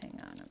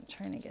on, I'm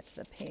trying to get to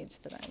the page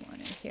that I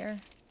wanted here.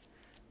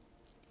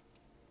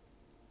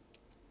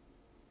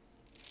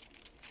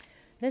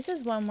 This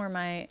is one where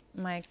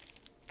my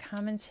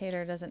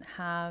commentator doesn't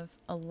have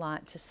a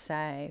lot to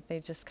say. They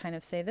just kind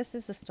of say, this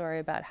is the story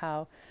about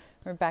how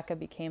Rebekah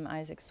became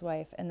Isaac's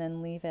wife, and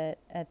then leave it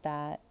at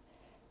that.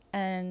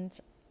 And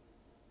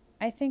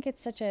I think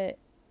it's such a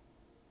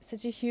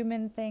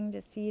human thing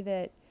to see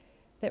that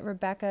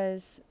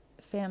Rebekah's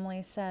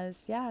family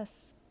says,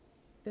 yes,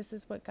 this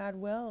is what God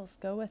wills,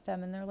 go with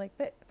them. And they're like,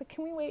 but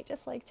can we wait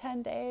just like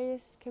 10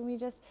 days? Can we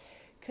just,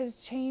 because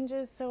change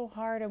is so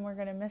hard and we're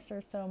going to miss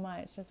her so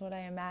much, is what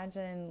I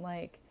imagine,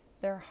 like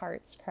their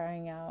hearts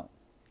crying out.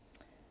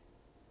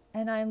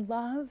 And I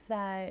love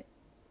that,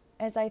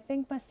 as I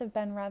think must have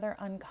been rather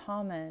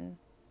uncommon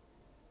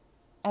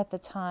at the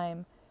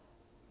time,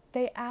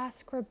 they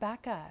ask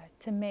Rebekah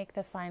to make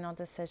the final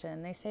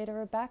decision. They say to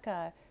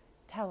Rebekah,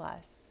 tell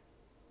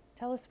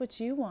us what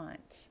you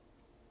want.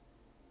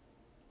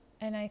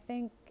 And I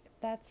think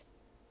that's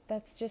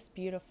just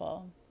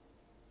beautiful.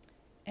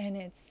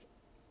 And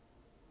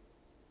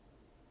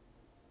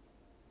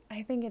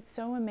I think it's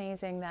so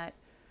amazing that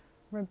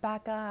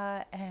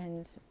Rebekah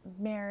and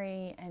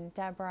Mary and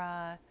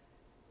Deborah,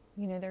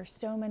 there's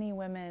so many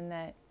women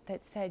that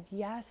said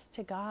yes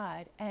to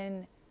God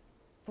and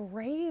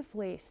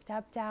bravely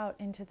stepped out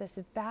into this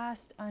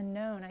vast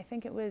unknown. I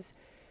think it was,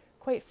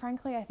 quite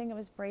frankly, I think it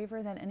was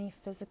braver than any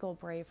physical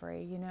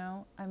bravery,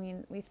 I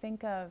mean, we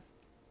think of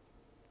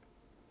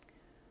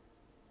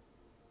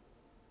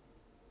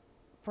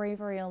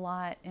bravery a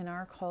lot in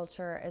our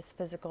culture as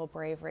physical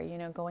bravery,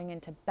 going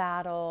into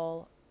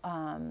battle,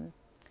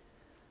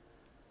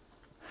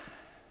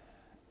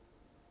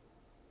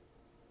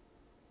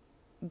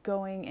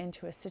 going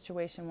into a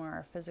situation where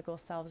our physical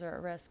selves are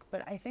at risk.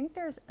 But I think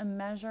there's a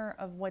measure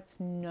of what's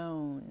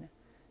known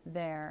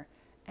there.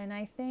 And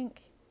I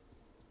think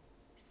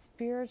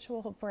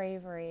spiritual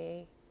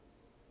bravery,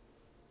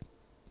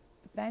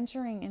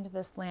 venturing into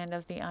this land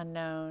of the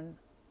unknown,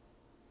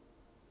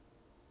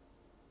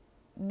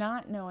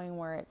 not knowing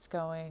where it's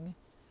going,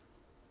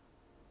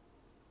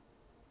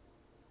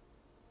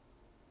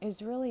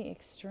 is really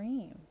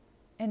extreme.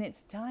 And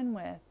it's done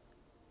with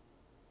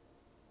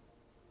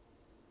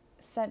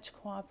such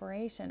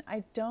cooperation.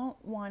 I don't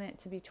want it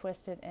to be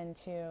twisted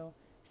into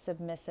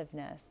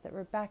submissiveness, that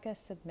Rebekah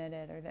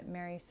submitted or that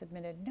Mary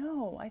submitted.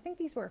 No, I think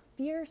these were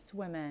fierce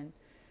women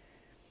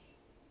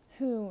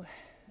who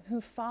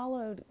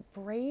followed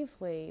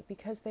bravely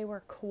because they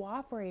were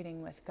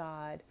cooperating with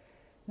God,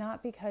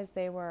 not because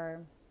they were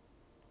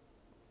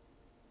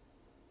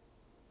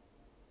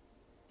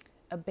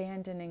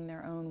abandoning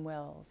their own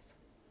wills.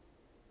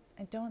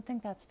 I don't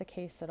think that's the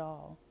case at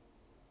all.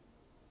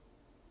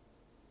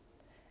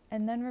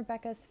 And then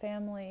Rebekah's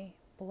family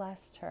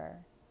blessed her.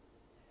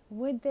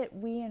 Would that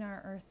we in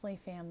our earthly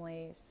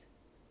families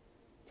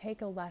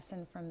take a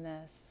lesson from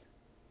this.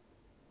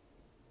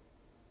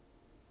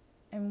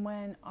 And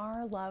when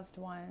our loved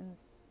ones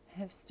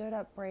have stood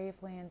up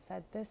bravely and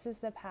said, this is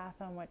the path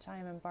on which I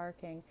am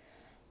embarking,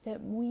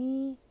 that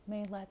we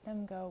may let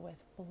them go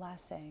with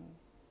blessing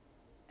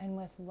and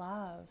with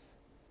love,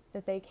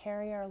 that they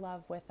carry our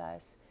love with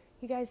us.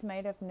 You guys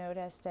might have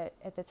noticed that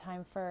at the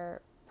time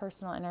for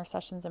personal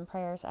intercessions and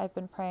prayers, I've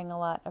been praying a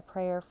lot, a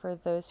prayer for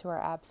those who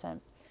are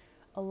absent.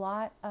 A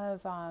lot of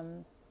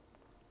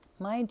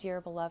my dear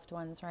beloved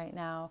ones right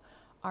now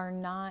are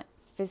not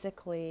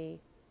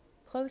physically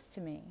close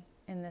to me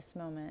in this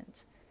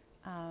moment.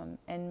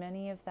 And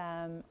many of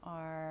them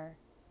are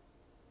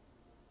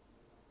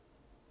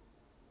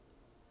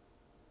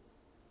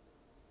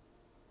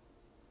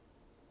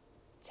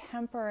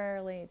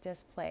temporarily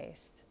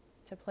displaced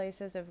to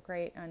places of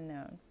great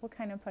unknown. We'll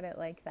kind of put it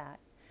like that.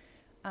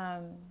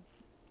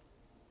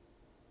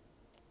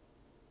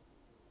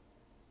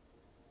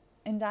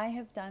 And I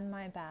have done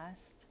my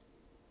best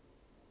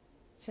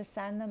to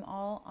send them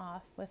all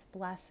off with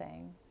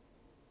blessing.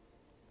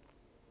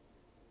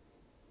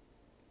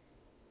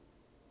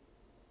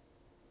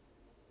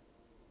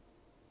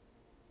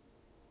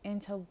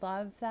 And to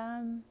love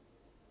them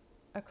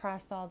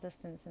across all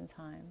distance and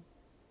time.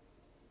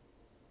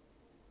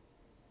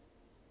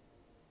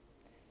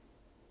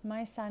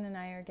 My son and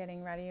I are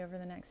getting ready over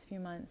the next few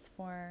months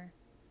for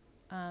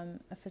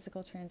a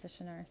physical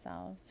transition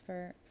ourselves,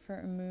 for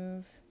a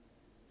move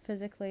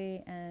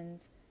physically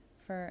and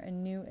for a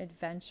new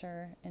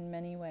adventure in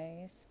many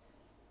ways.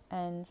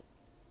 And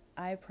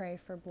I pray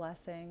for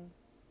blessing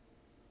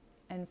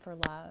and for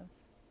love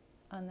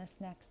on this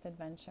next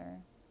adventure.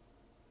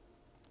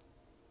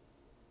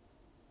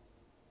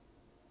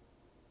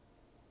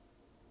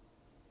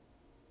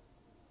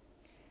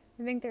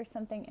 I think there's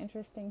something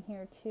interesting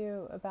here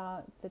too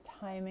about the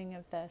timing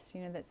of this,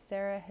 that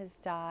Sarah has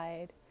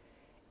died.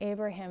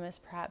 Abraham is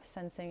perhaps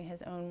sensing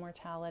his own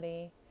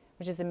mortality.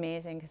 which is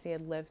amazing because he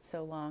had lived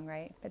so long,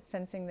 right? But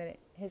sensing that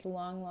his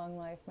long, long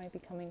life might be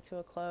coming to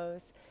a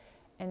close.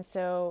 And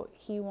so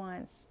he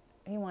wants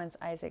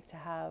Isaac to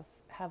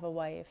have a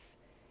wife.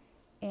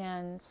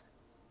 And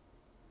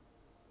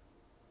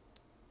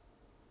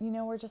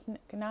we're just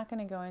not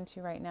going to go into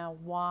right now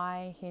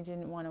why he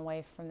didn't want a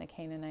wife from the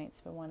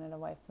Canaanites but wanted a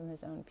wife from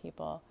his own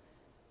people.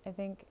 I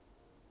think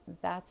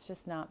that's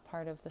just not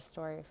part of the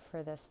story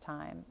for this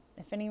time.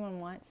 If anyone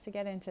wants to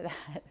get into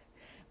that,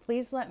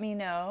 please let me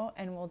know,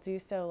 and we'll do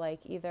so like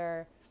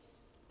either,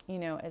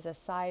 as a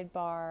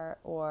sidebar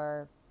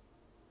or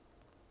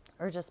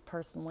just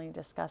personally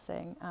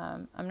discussing.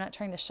 I'm not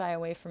trying to shy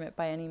away from it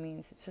by any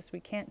means. It's just we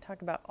can't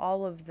talk about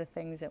all of the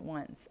things at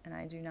once, and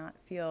I do not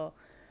feel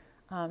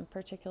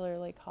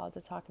particularly called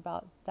to talk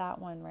about that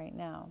one right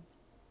now.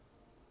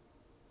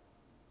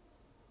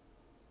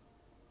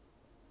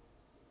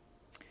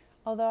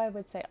 Although I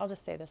would say, I'll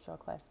just say this real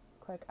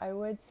quick. I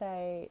would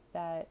say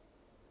that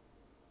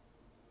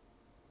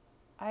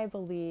I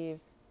believe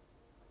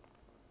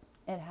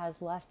it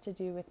has less to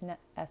do with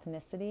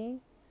ethnicity.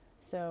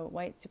 So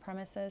white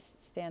supremacists,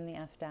 stand the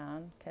F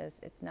down, because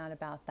it's not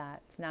about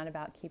that. It's not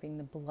about keeping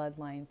the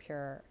bloodline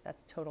pure.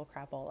 That's total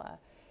crapola.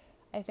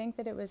 I think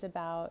that it was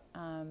about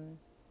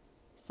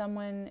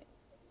someone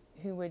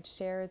who would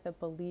share the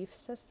belief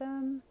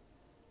system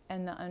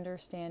and the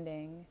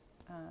understanding,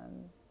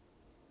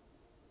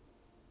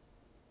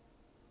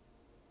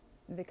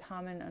 the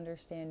common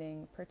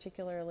understanding,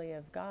 particularly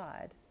of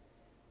God,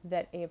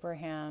 that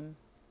Abraham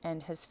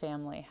and his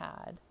family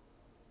had.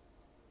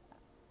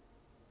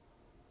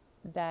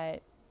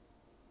 That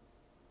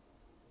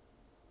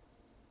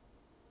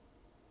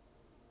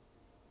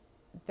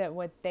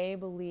what they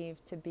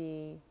believed to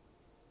be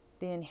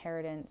the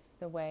inheritance,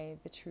 the way,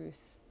 the truth,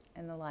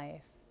 and the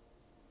life,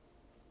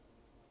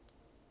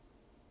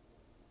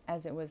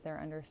 as it was their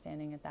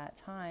understanding at that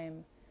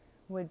time,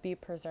 would be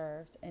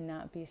preserved and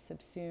not be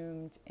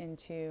subsumed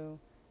into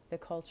the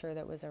culture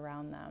that was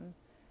around them.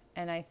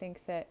 And I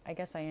think that, I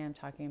guess I am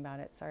talking about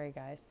it, sorry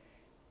guys.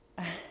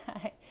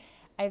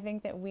 I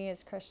think that we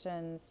as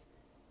Christians,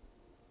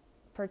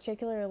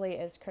 particularly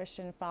as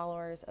Christian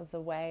followers of the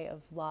way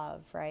of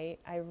love, right?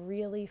 I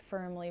really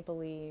firmly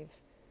believe,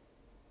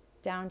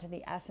 down to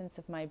the essence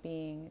of my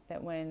being,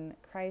 that when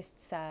Christ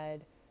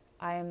said,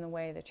 I am the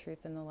way, the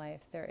truth, and the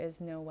life, there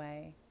is no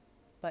way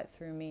but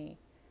through me,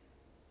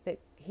 that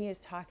he is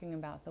talking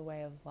about the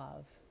way of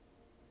love.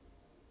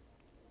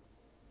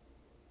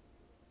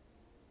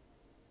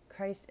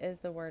 Christ is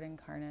the Word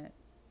incarnate.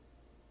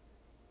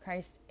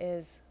 Christ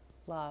is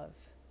love.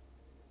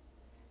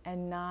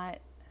 And not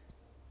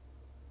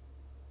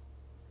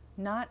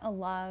a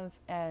love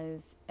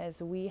as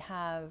we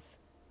have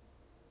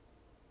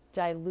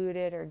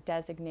diluted or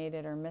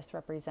designated or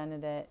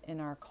misrepresented it in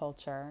our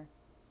culture.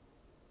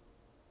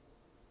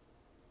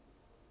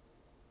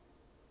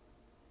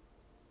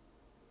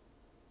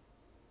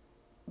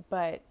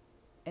 But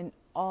an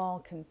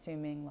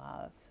all-consuming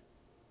love.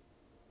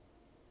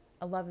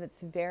 A love that's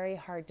very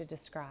hard to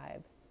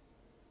describe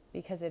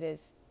because it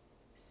is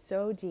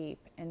so deep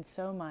and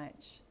so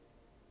much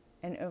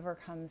and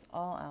overcomes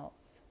all else.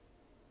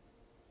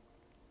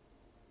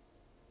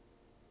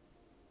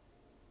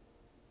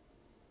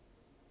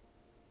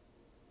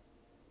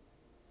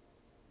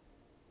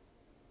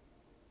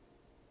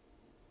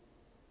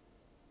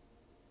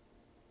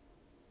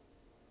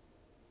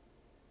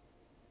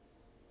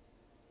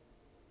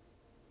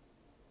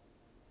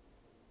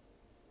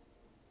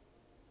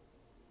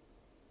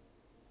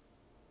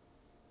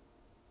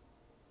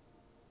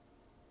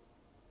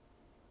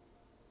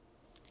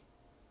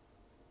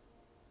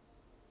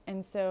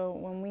 And so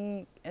when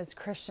we as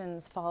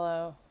Christians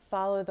follow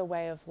the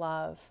way of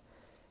love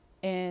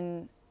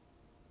in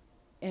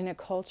a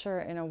culture,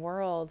 in a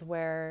world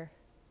where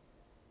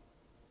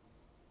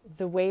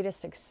the way to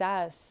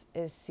success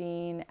is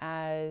seen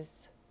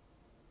as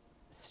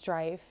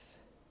strife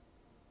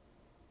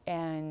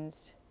and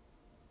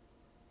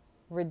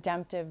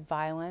redemptive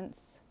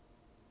violence,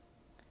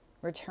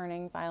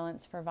 returning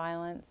violence for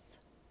violence,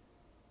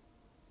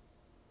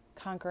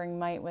 conquering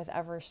might with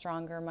ever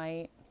stronger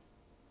might,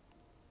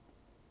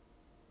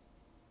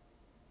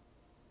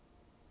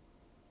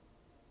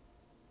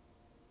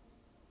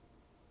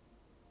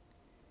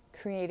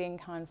 creating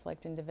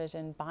conflict and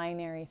division,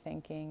 binary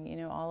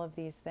thinking, all of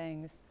these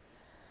things.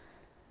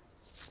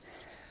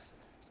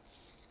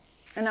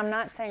 And I'm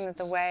not saying that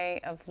the way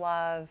of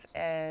love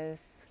is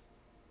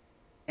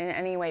in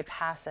any way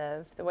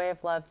passive. The way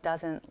of love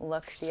doesn't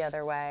look the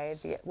other way.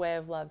 The way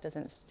of love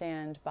doesn't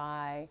stand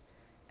by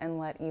and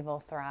let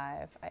evil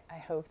thrive. I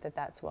hope that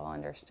that's well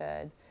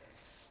understood.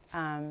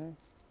 But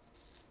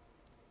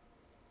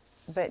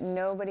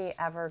nobody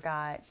ever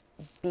got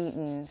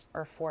beaten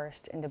or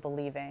forced into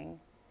believing.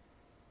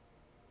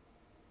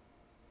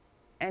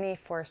 Any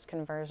forced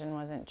conversion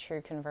wasn't true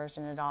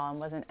conversion at all and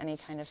wasn't any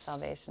kind of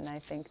salvation. I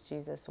think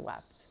Jesus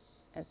wept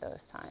at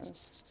those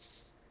times.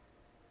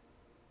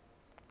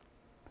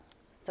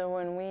 So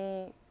when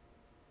we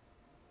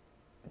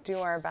do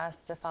our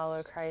best to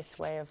follow Christ's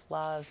way of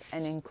love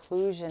and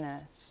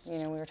inclusionist, We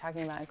were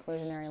talking about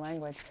inclusionary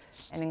language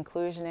and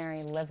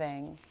inclusionary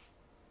living.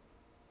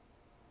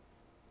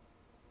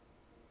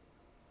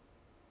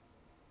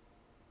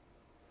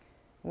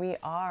 We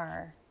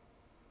are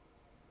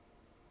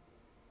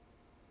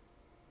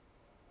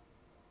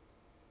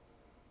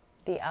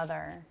the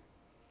other,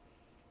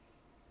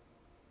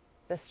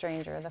 the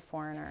stranger, the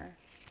foreigner,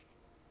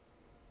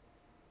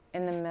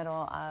 in the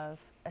middle of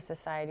a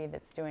society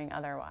that's doing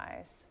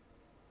otherwise.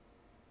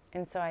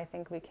 And so I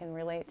think we can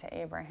relate to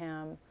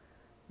Abraham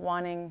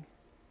wanting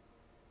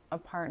a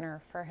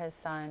partner for his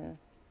son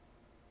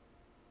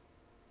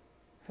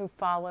who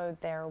followed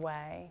their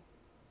way,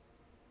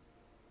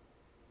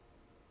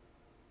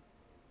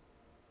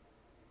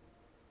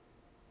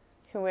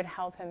 who would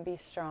help him be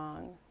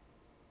strong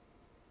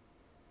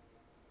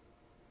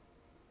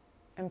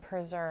and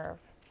preserve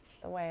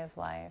the way of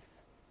life.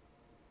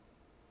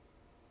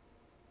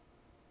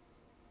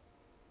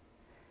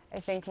 I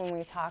think when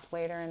we talk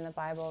later in the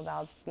Bible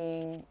about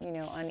being,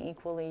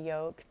 unequally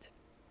yoked,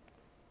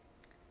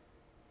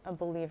 a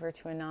believer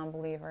to a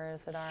non-believer,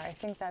 as it are, I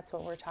think that's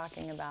what we're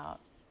talking about.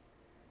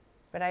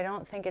 But I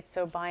don't think it's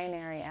so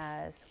binary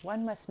as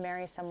one must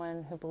marry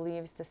someone who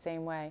believes the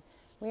same way.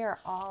 We are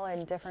all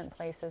in different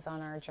places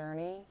on our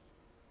journey.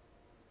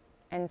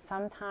 And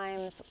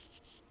sometimes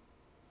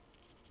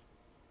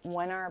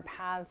when our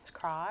paths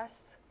cross,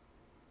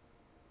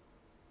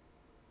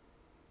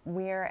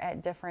 we're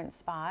at different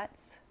spots,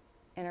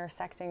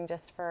 intersecting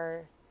just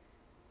for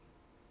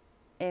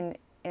in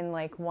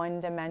like one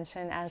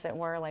dimension, as it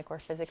were, like we're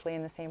physically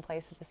in the same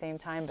place at the same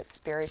time, but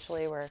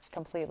spiritually we're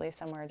completely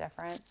somewhere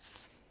different.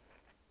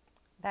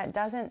 That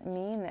doesn't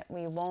mean that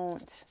we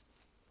won't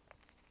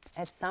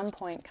at some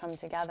point come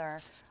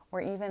together, or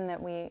even that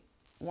we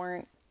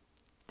weren't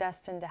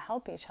destined to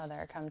help each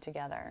other come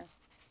together.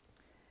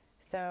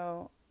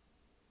 So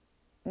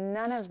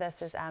none of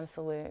this is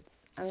absolutes.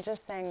 I'm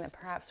just saying that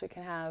perhaps we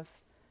can have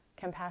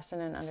compassion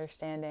and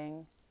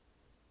understanding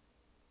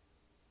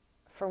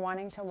for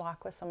wanting to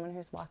walk with someone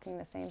who's walking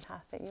the same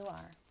path that you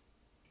are.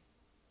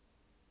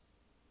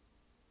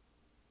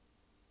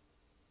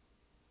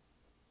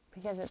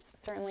 Because it's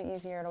certainly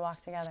easier to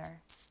walk together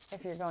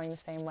if you're going the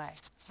same way,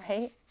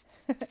 right?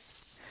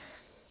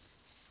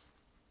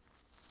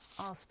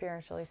 All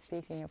spiritually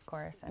speaking, of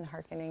course, and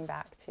hearkening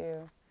back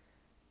to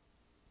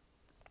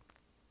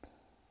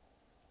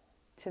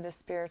the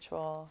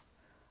spiritual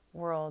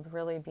world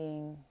really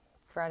being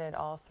threaded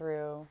all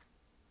through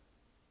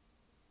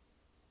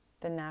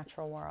the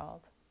natural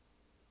world.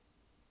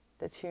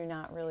 The two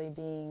not really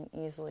being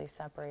easily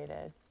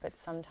separated, but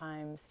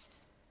sometimes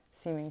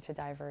seeming to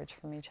diverge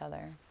from each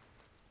other.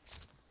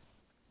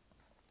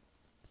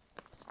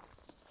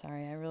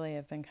 Sorry, I really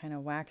have been kind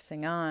of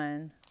waxing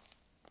on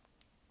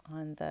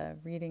the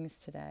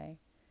readings today,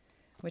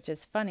 which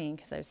is funny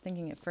because I was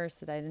thinking at first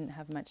that I didn't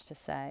have much to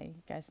say.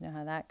 You guys know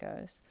how that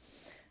goes.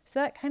 So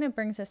that kind of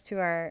brings us to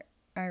our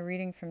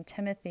reading from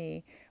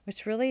Timothy,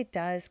 which really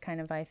does kind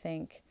of, I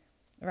think,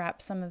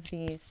 wrap some of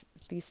these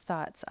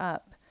thoughts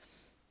up.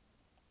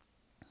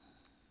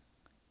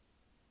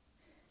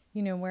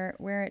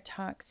 Where it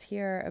talks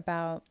here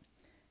about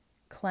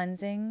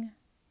cleansing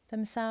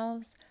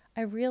themselves,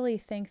 I really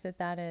think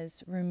that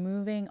is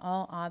removing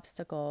all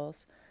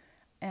obstacles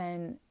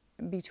and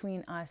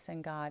between us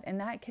and God. And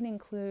that can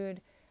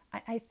include,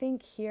 I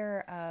think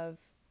here of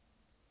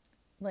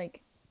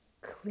like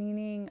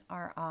cleaning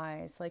our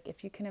eyes. Like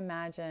if you can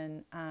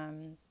imagine,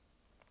 and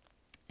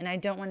I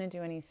don't want to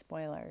do any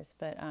spoilers,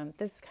 but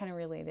this is kind of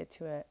related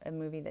to a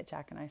movie that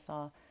Jack and I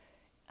saw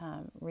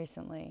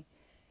recently.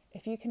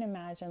 If you can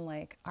imagine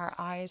like our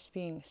eyes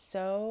being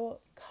so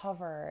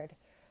covered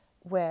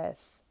with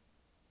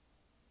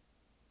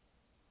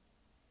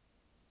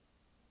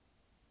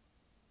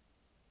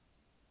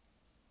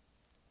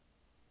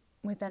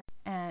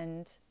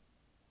an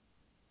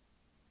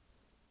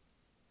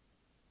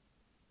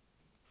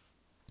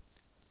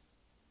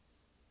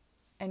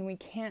and we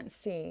can't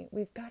see,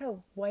 we've got to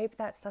wipe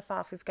that stuff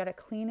off. We've got to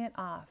clean it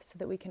off so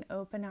that we can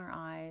open our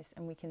eyes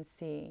and we can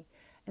see.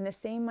 And the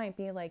same might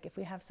be like if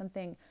we have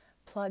something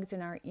plugged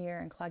in our ear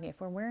and clogging.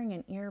 If we're wearing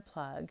an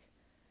earplug,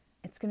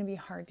 it's going to be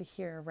hard to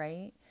hear,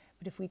 right?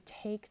 But if we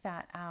take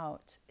that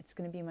out, it's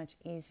going to be much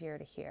easier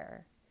to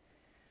hear.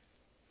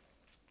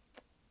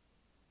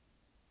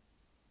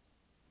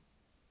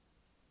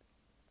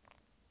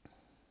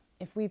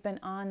 If we've been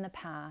on the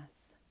path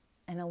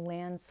and a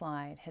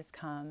landslide has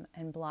come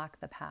and blocked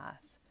the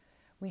path,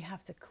 we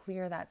have to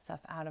clear that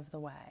stuff out of the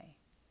way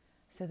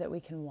so that we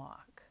can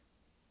walk.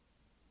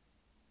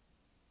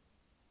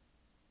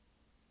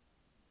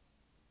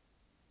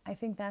 I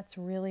think that's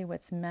really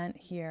what's meant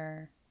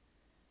here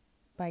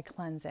by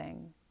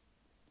cleansing.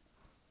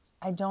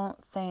 I don't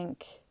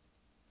think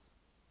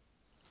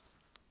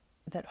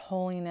that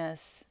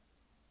holiness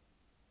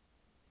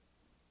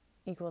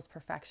equals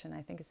perfection.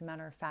 I think, as a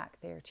matter of fact,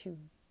 they are two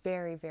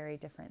very, very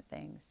different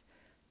things.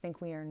 I think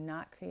we are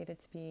not created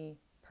to be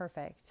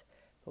perfect,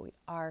 but we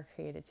are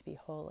created to be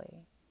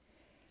holy.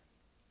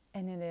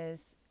 And it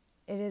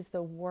is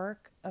the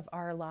work of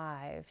our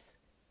lives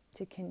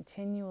to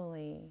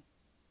continually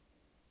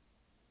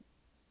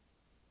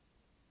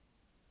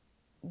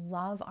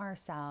love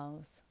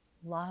ourselves,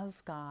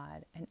 love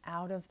God, and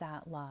out of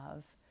that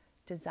love,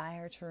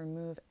 desire to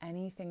remove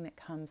anything that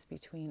comes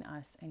between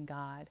us and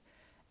God.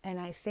 And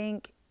I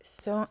think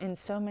in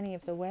so many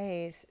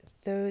ways,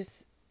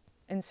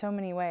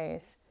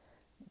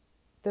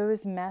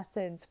 those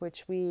methods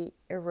which we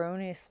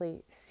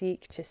erroneously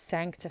seek to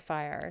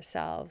sanctify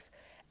ourselves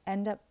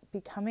end up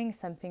becoming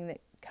something that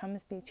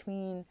comes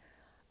between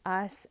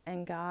us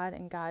and God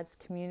and God's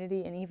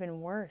community, and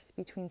even worse,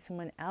 between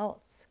someone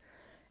else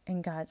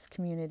and God's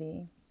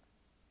community.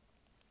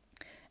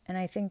 And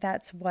I think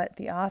that's what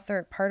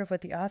part of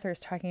what the author is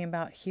talking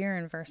about here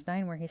in verse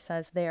 9, where he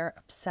says they are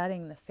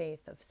upsetting the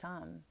faith of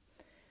some.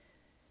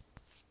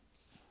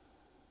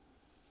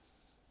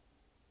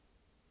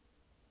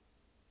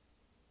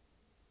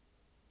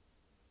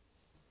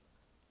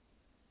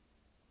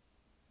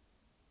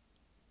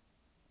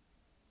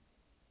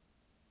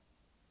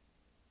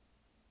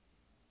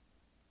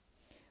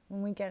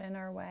 When we get in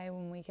our way,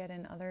 when we get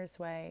in others'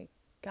 way,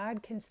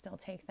 God can still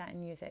take that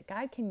and use it.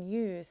 God can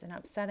use an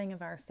upsetting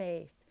of our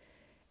faith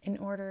in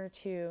order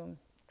to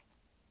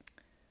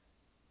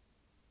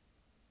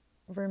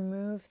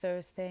remove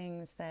those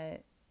things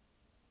that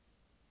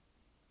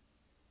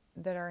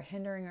are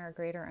hindering our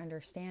greater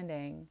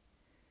understanding,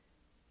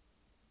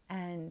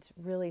 and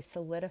really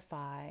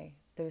solidify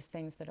those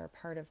things that are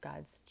part of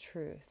God's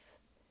truth.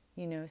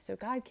 So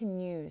God can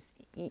use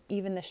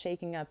even the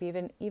shaking up,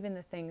 even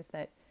the things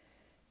that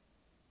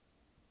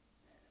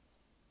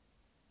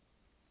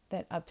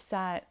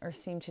upset or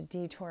seem to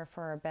detour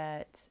for a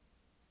bit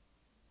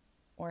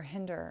or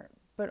hinder,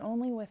 but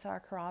only with our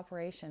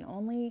cooperation,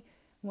 only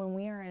when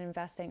we are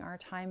investing our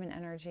time and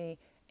energy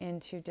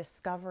into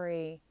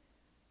discovery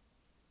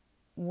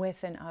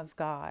with and of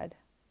God.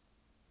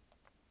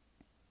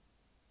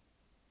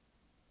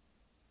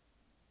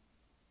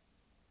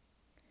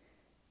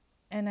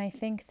 And I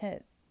think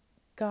that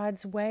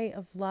God's way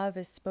of love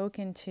is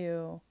spoken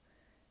to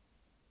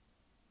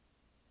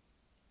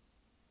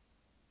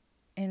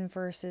in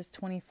verses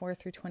 24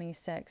 through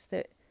 26,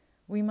 that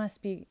we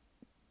must be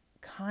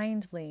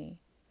kindly,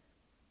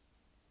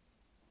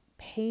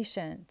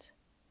 patient,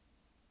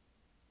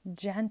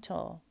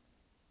 gentle,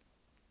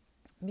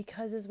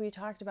 because as we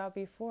talked about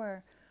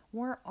before,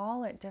 we're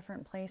all at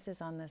different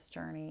places on this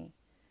journey.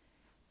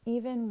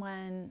 Even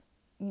when,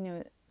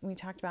 we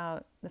talked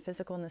about the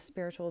physical and the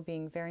spiritual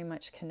being very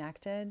much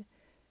connected,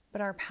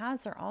 but our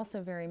paths are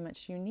also very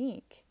much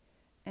unique.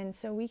 And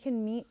so we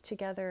can meet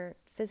together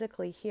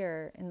physically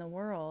here in the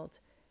world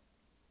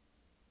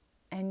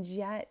and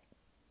yet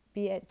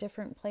be at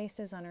different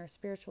places on our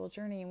spiritual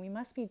journey. And we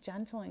must be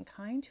gentle and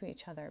kind to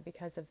each other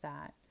because of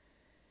that.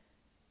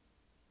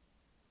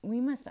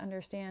 We must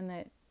understand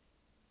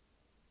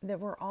that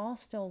we're all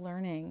still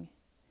learning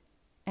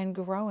and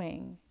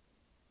growing,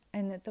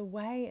 and that the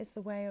way is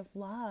the way of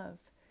love,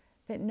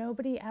 that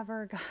nobody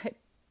ever got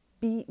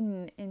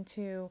beaten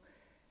into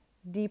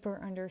deeper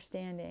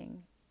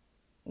understanding.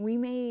 We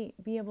may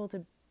be able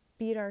to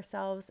beat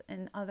ourselves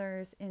and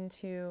others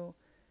into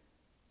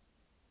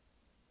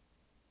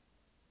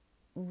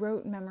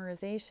rote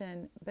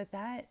memorization, but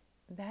that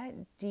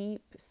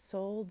deep,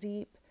 soul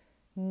deep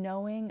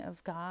knowing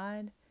of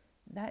God,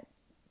 that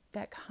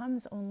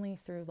comes only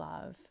through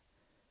love.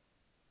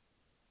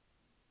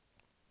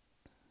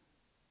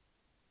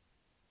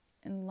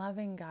 And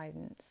loving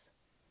guidance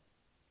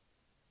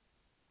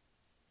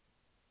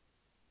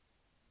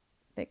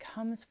that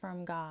comes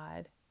from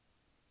God,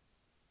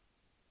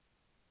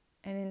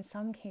 and in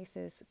some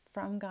cases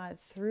from God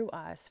through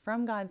us,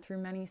 from God through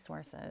many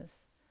sources.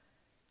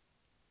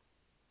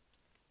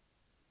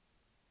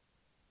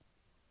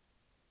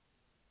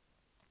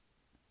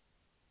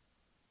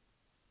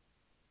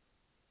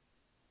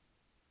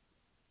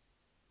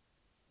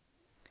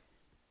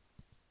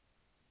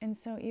 And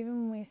so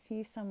even when we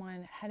see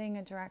someone heading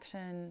a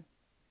direction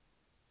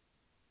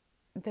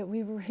that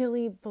we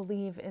really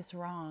believe is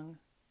wrong,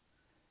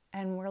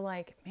 and we're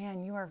like,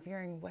 man, you are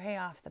veering way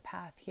off the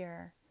path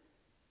here,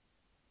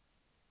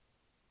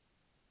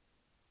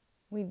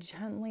 we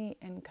gently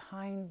and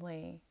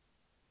kindly,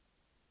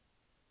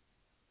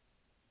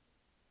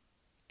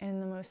 and in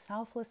the most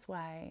selfless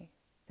way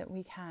that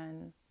we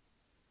can,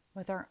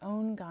 with our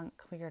own gunk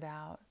cleared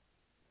out,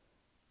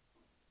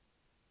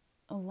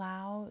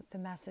 allow the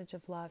message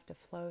of love to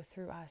flow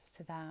through us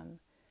to them.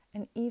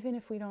 And even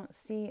if we don't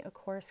see a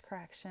course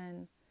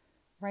correction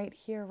right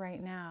here,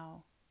 right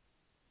now,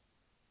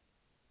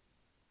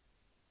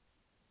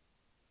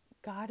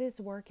 God is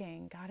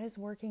working. God is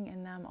working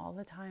in them all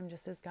the time,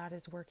 just as God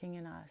is working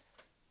in us.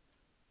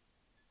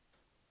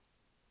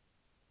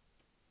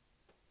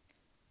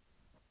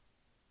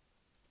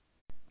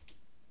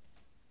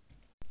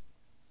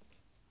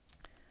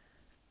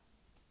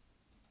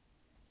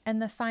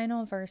 And the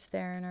final verse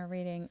there in our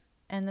reading,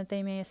 and that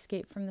they may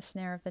escape from the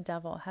snare of the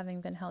devil, having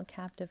been held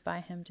captive by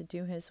him to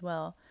do his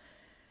will.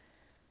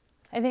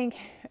 I think,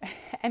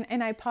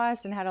 and I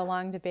paused and had a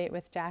long debate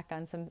with Jack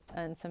on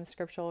some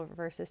scriptural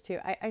verses too.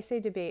 I say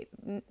debate,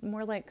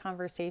 more like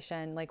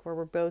conversation, like where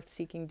we're both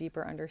seeking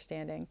deeper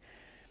understanding.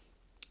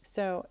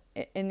 So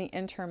in the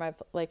interim,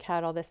 I've like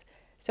had all this.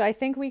 So I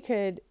think we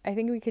could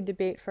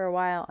debate for a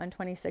while on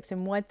 26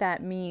 and what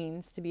that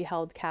means to be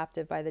held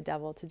captive by the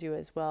devil to do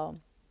his will.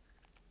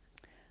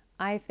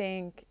 I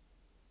think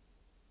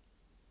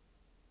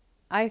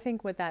I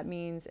think what that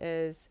means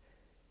is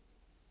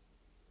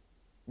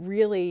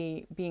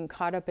really being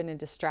caught up in a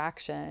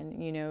distraction,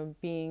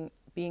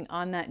 being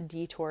on that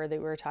detour that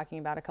we were talking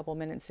about a couple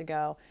minutes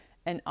ago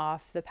and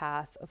off the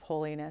path of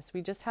holiness.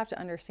 We just have to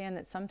understand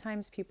that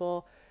sometimes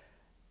people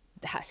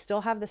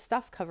still have the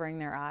stuff covering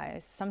their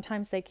eyes.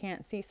 Sometimes they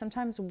can't see.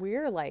 Sometimes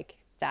we're like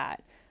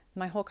that.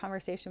 My whole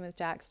conversation with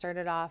Jack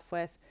started off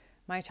with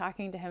my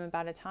talking to him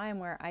about a time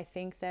where I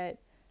think that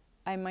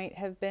I might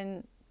have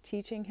been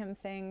teaching him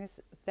things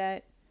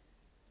that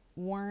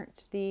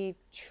weren't the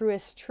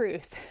truest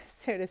truth,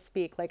 so to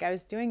speak. Like I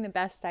was doing the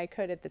best I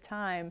could at the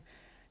time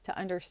to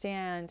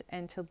understand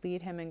and to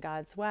lead him in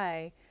God's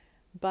way,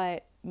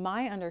 but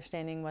my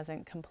understanding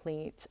wasn't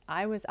complete.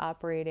 I was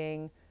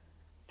operating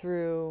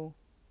through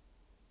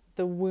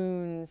the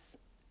wounds,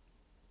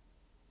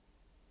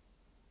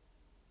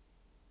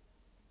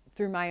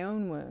 through my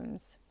own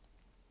wounds.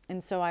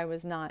 And so I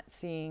was not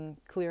seeing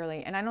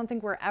clearly. And I don't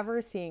think we're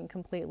ever seeing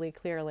completely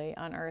clearly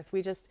on earth.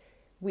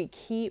 We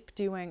keep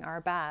doing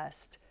our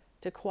best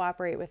to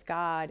cooperate with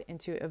God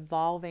into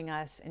evolving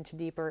us into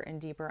deeper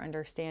and deeper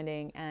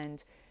understanding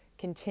and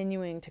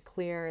continuing to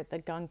clear the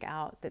gunk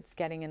out that's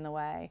getting in the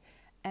way.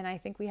 And I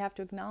think we have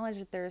to acknowledge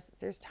that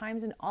there's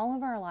times in all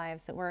of our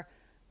lives that we're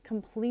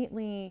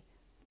completely,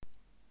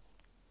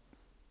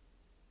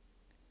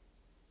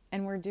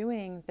 and we're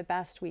doing the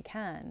best we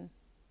can.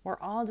 We're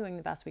all doing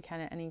the best we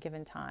can at any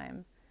given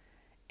time.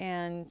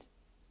 And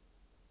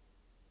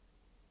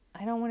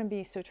I don't want to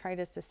be so trite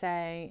as to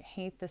say,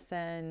 hate the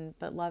sin,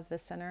 but love the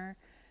sinner.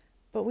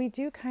 But we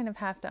do kind of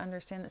have to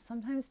understand that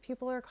sometimes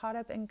people are caught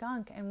up in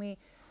gunk and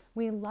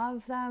we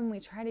love them. We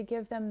try to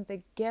give them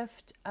the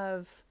gift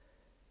of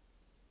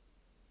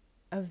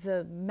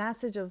the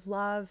message of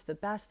love, the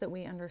best that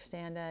we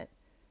understand it.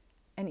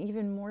 And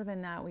even more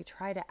than that, we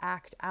try to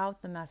act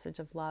out the message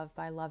of love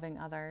by loving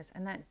others.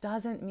 And that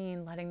doesn't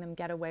mean letting them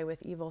get away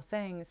with evil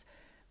things,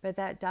 but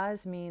that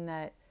does mean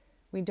that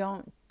we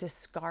don't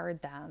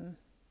discard them.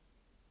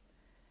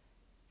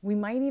 We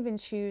might even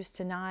choose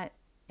to not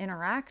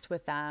interact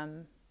with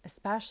them,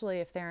 especially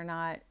if they're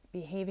not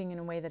behaving in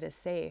a way that is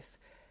safe.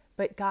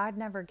 But God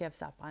never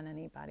gives up on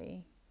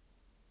anybody.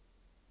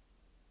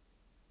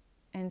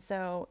 And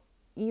so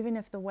even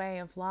if the way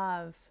of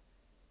love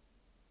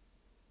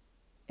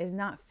is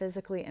not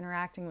physically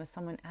interacting with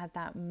someone at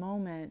that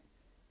moment,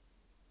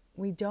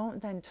 we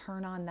don't then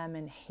turn on them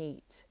in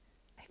hate.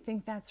 I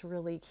think that's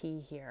really key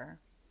here.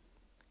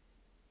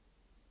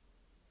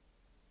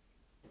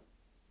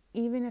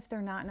 Even if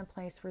they're not in a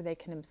place where they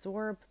can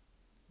absorb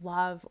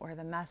love or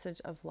the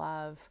message of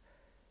love,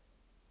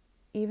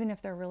 even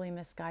if they're really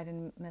misguided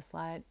and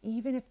misled,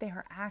 even if they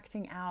are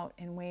acting out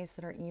in ways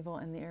that are evil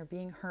and they are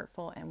being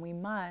hurtful, and we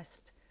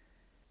must,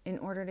 in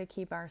order to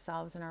keep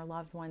ourselves and our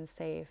loved ones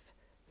safe,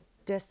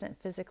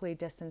 physically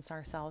distance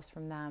ourselves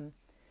from them.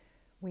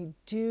 We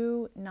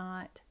do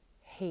not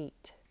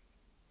hate.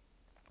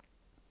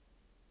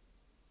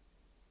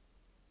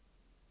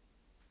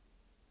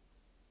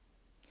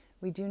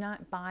 We do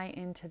not buy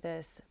into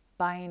this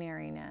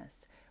binariness.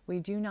 We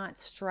do not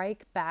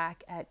strike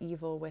back at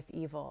evil with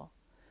evil.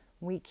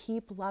 We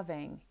keep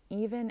loving,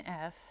 even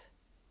if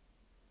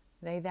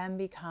they then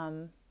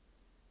become,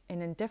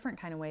 in a different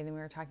kind of way than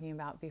we were talking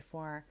about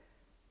before,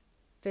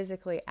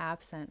 physically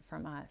absent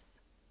from us.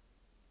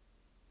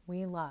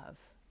 We love.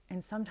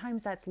 And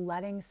sometimes that's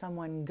letting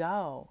someone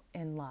go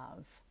in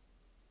love.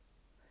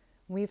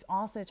 We've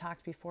also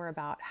talked before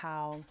about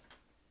how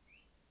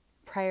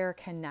prayer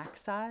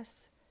connects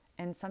us,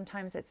 and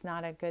sometimes it's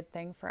not a good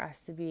thing for us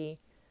to be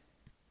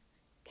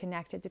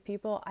connected to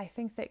people. I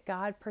think that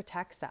God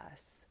protects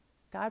us.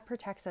 God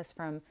protects us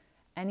from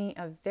any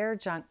of their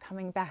junk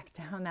coming back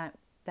down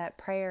that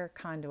prayer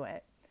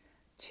conduit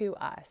to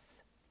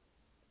us.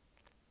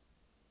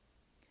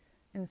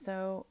 And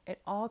so it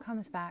all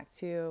comes back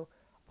to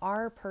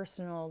our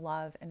personal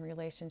love and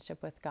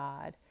relationship with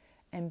God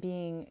and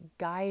being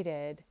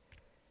guided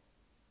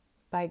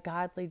by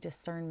godly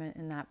discernment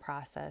in that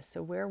process.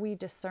 So where we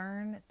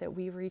discern that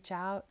we reach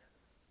out,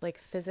 like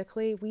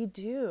physically, we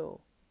do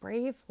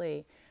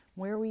bravely.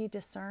 Where we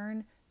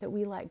discern that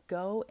we let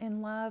go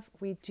in love,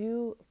 we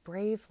do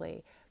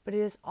bravely. But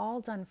it is all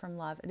done from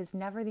love. It is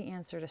never the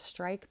answer to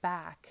strike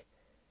back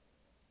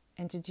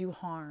and to do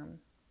harm.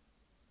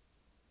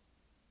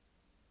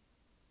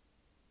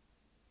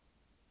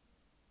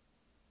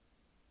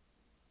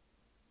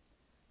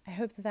 I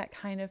hope that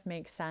kind of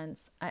makes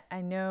sense. I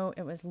know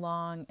it was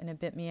long and a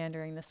bit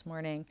meandering this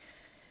morning.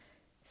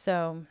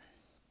 So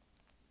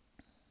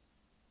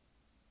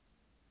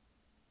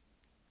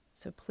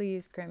So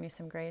please grant me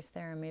some grace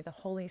there, and may the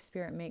Holy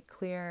Spirit make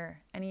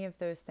clear any of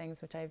those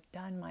things which I've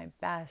done my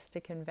best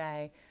to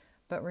convey,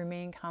 but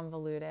remain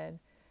convoluted.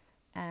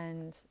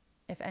 And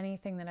if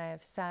anything that I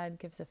have said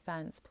gives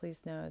offense,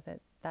 please know that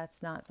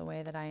that's not the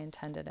way that I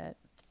intended it.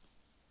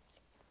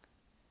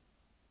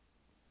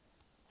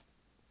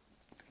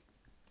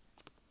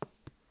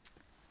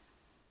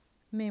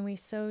 May we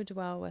so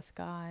dwell with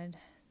God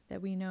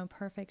that we know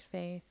perfect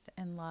faith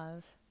and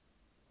love,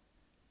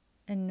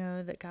 and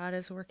know that God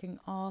is working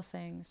all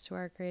things to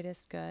our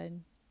greatest good,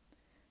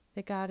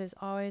 that God is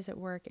always at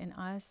work in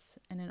us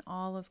and in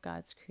all of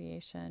God's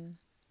creation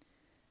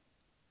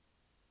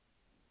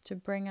to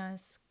bring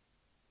us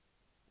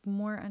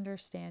more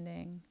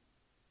understanding,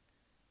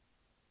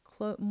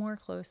 more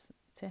close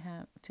to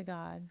Him, to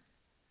God.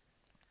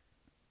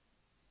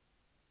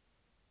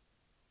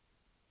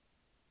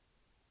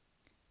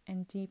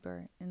 And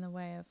deeper in the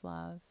way of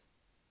love,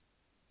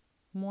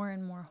 more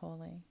and more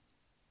holy.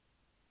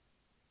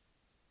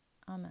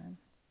 Amen.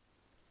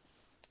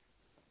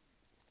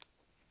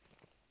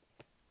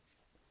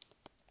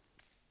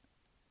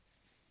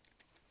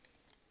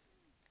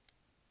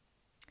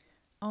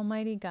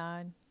 Almighty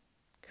God,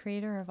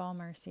 Creator of all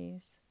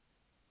mercies,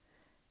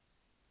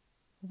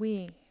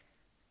 we,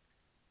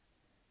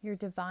 your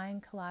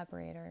divine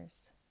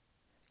collaborators,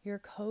 your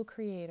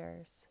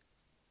co-creators,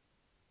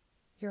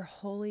 your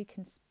holy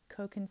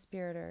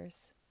co-conspirators,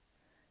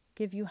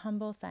 give you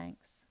humble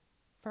thanks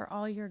for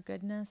all your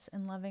goodness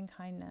and loving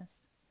kindness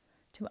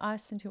to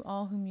us and to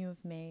all whom you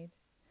have made.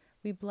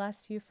 We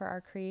bless you for our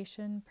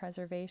creation,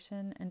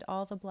 preservation, and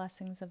all the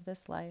blessings of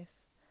this life,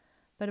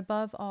 but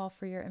above all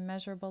for your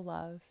immeasurable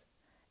love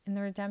in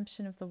the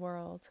redemption of the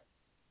world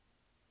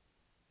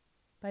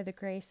by the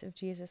grace of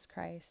Jesus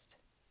Christ,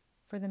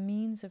 for the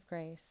means of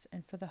grace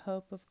and for the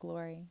hope of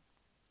glory.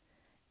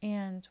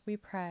 And, we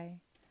pray,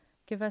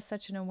 give us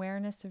such an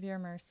awareness of your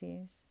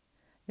mercies,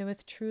 that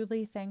with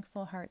truly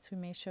thankful hearts we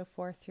may show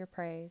forth your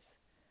praise,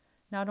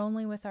 not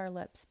only with our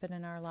lips but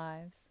in our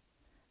lives,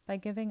 by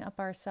giving up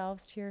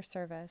ourselves to your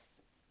service,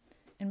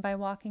 and by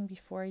walking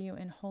before you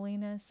in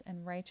holiness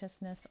and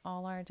righteousness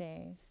all our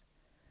days.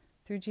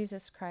 Through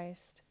Jesus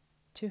Christ,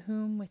 to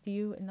whom with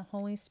you and the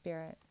Holy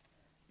Spirit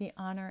be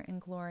honor and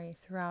glory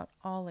throughout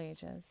all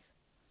ages.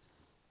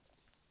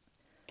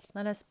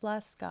 Let us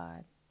bless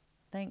God.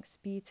 Thanks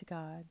be to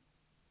God.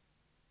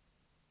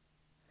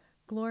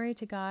 Glory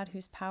to God,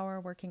 whose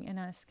power working in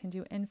us can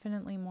do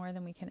infinitely more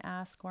than we can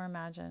ask or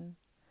imagine.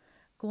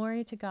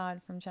 Glory to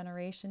God from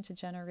generation to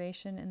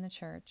generation in the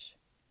Church,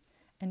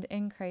 and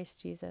in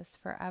Christ Jesus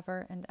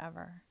forever and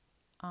ever.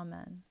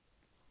 Amen.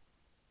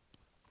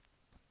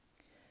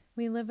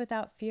 We live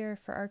without fear,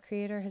 for our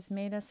Creator has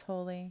made us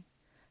holy,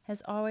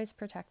 has always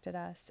protected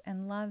us,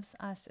 and loves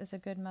us as a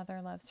good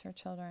mother loves her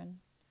children.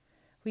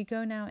 We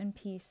go now in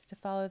peace to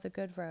follow the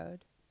good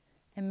road,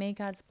 and may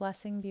God's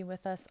blessing be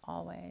with us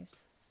always.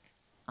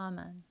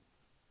 Amen.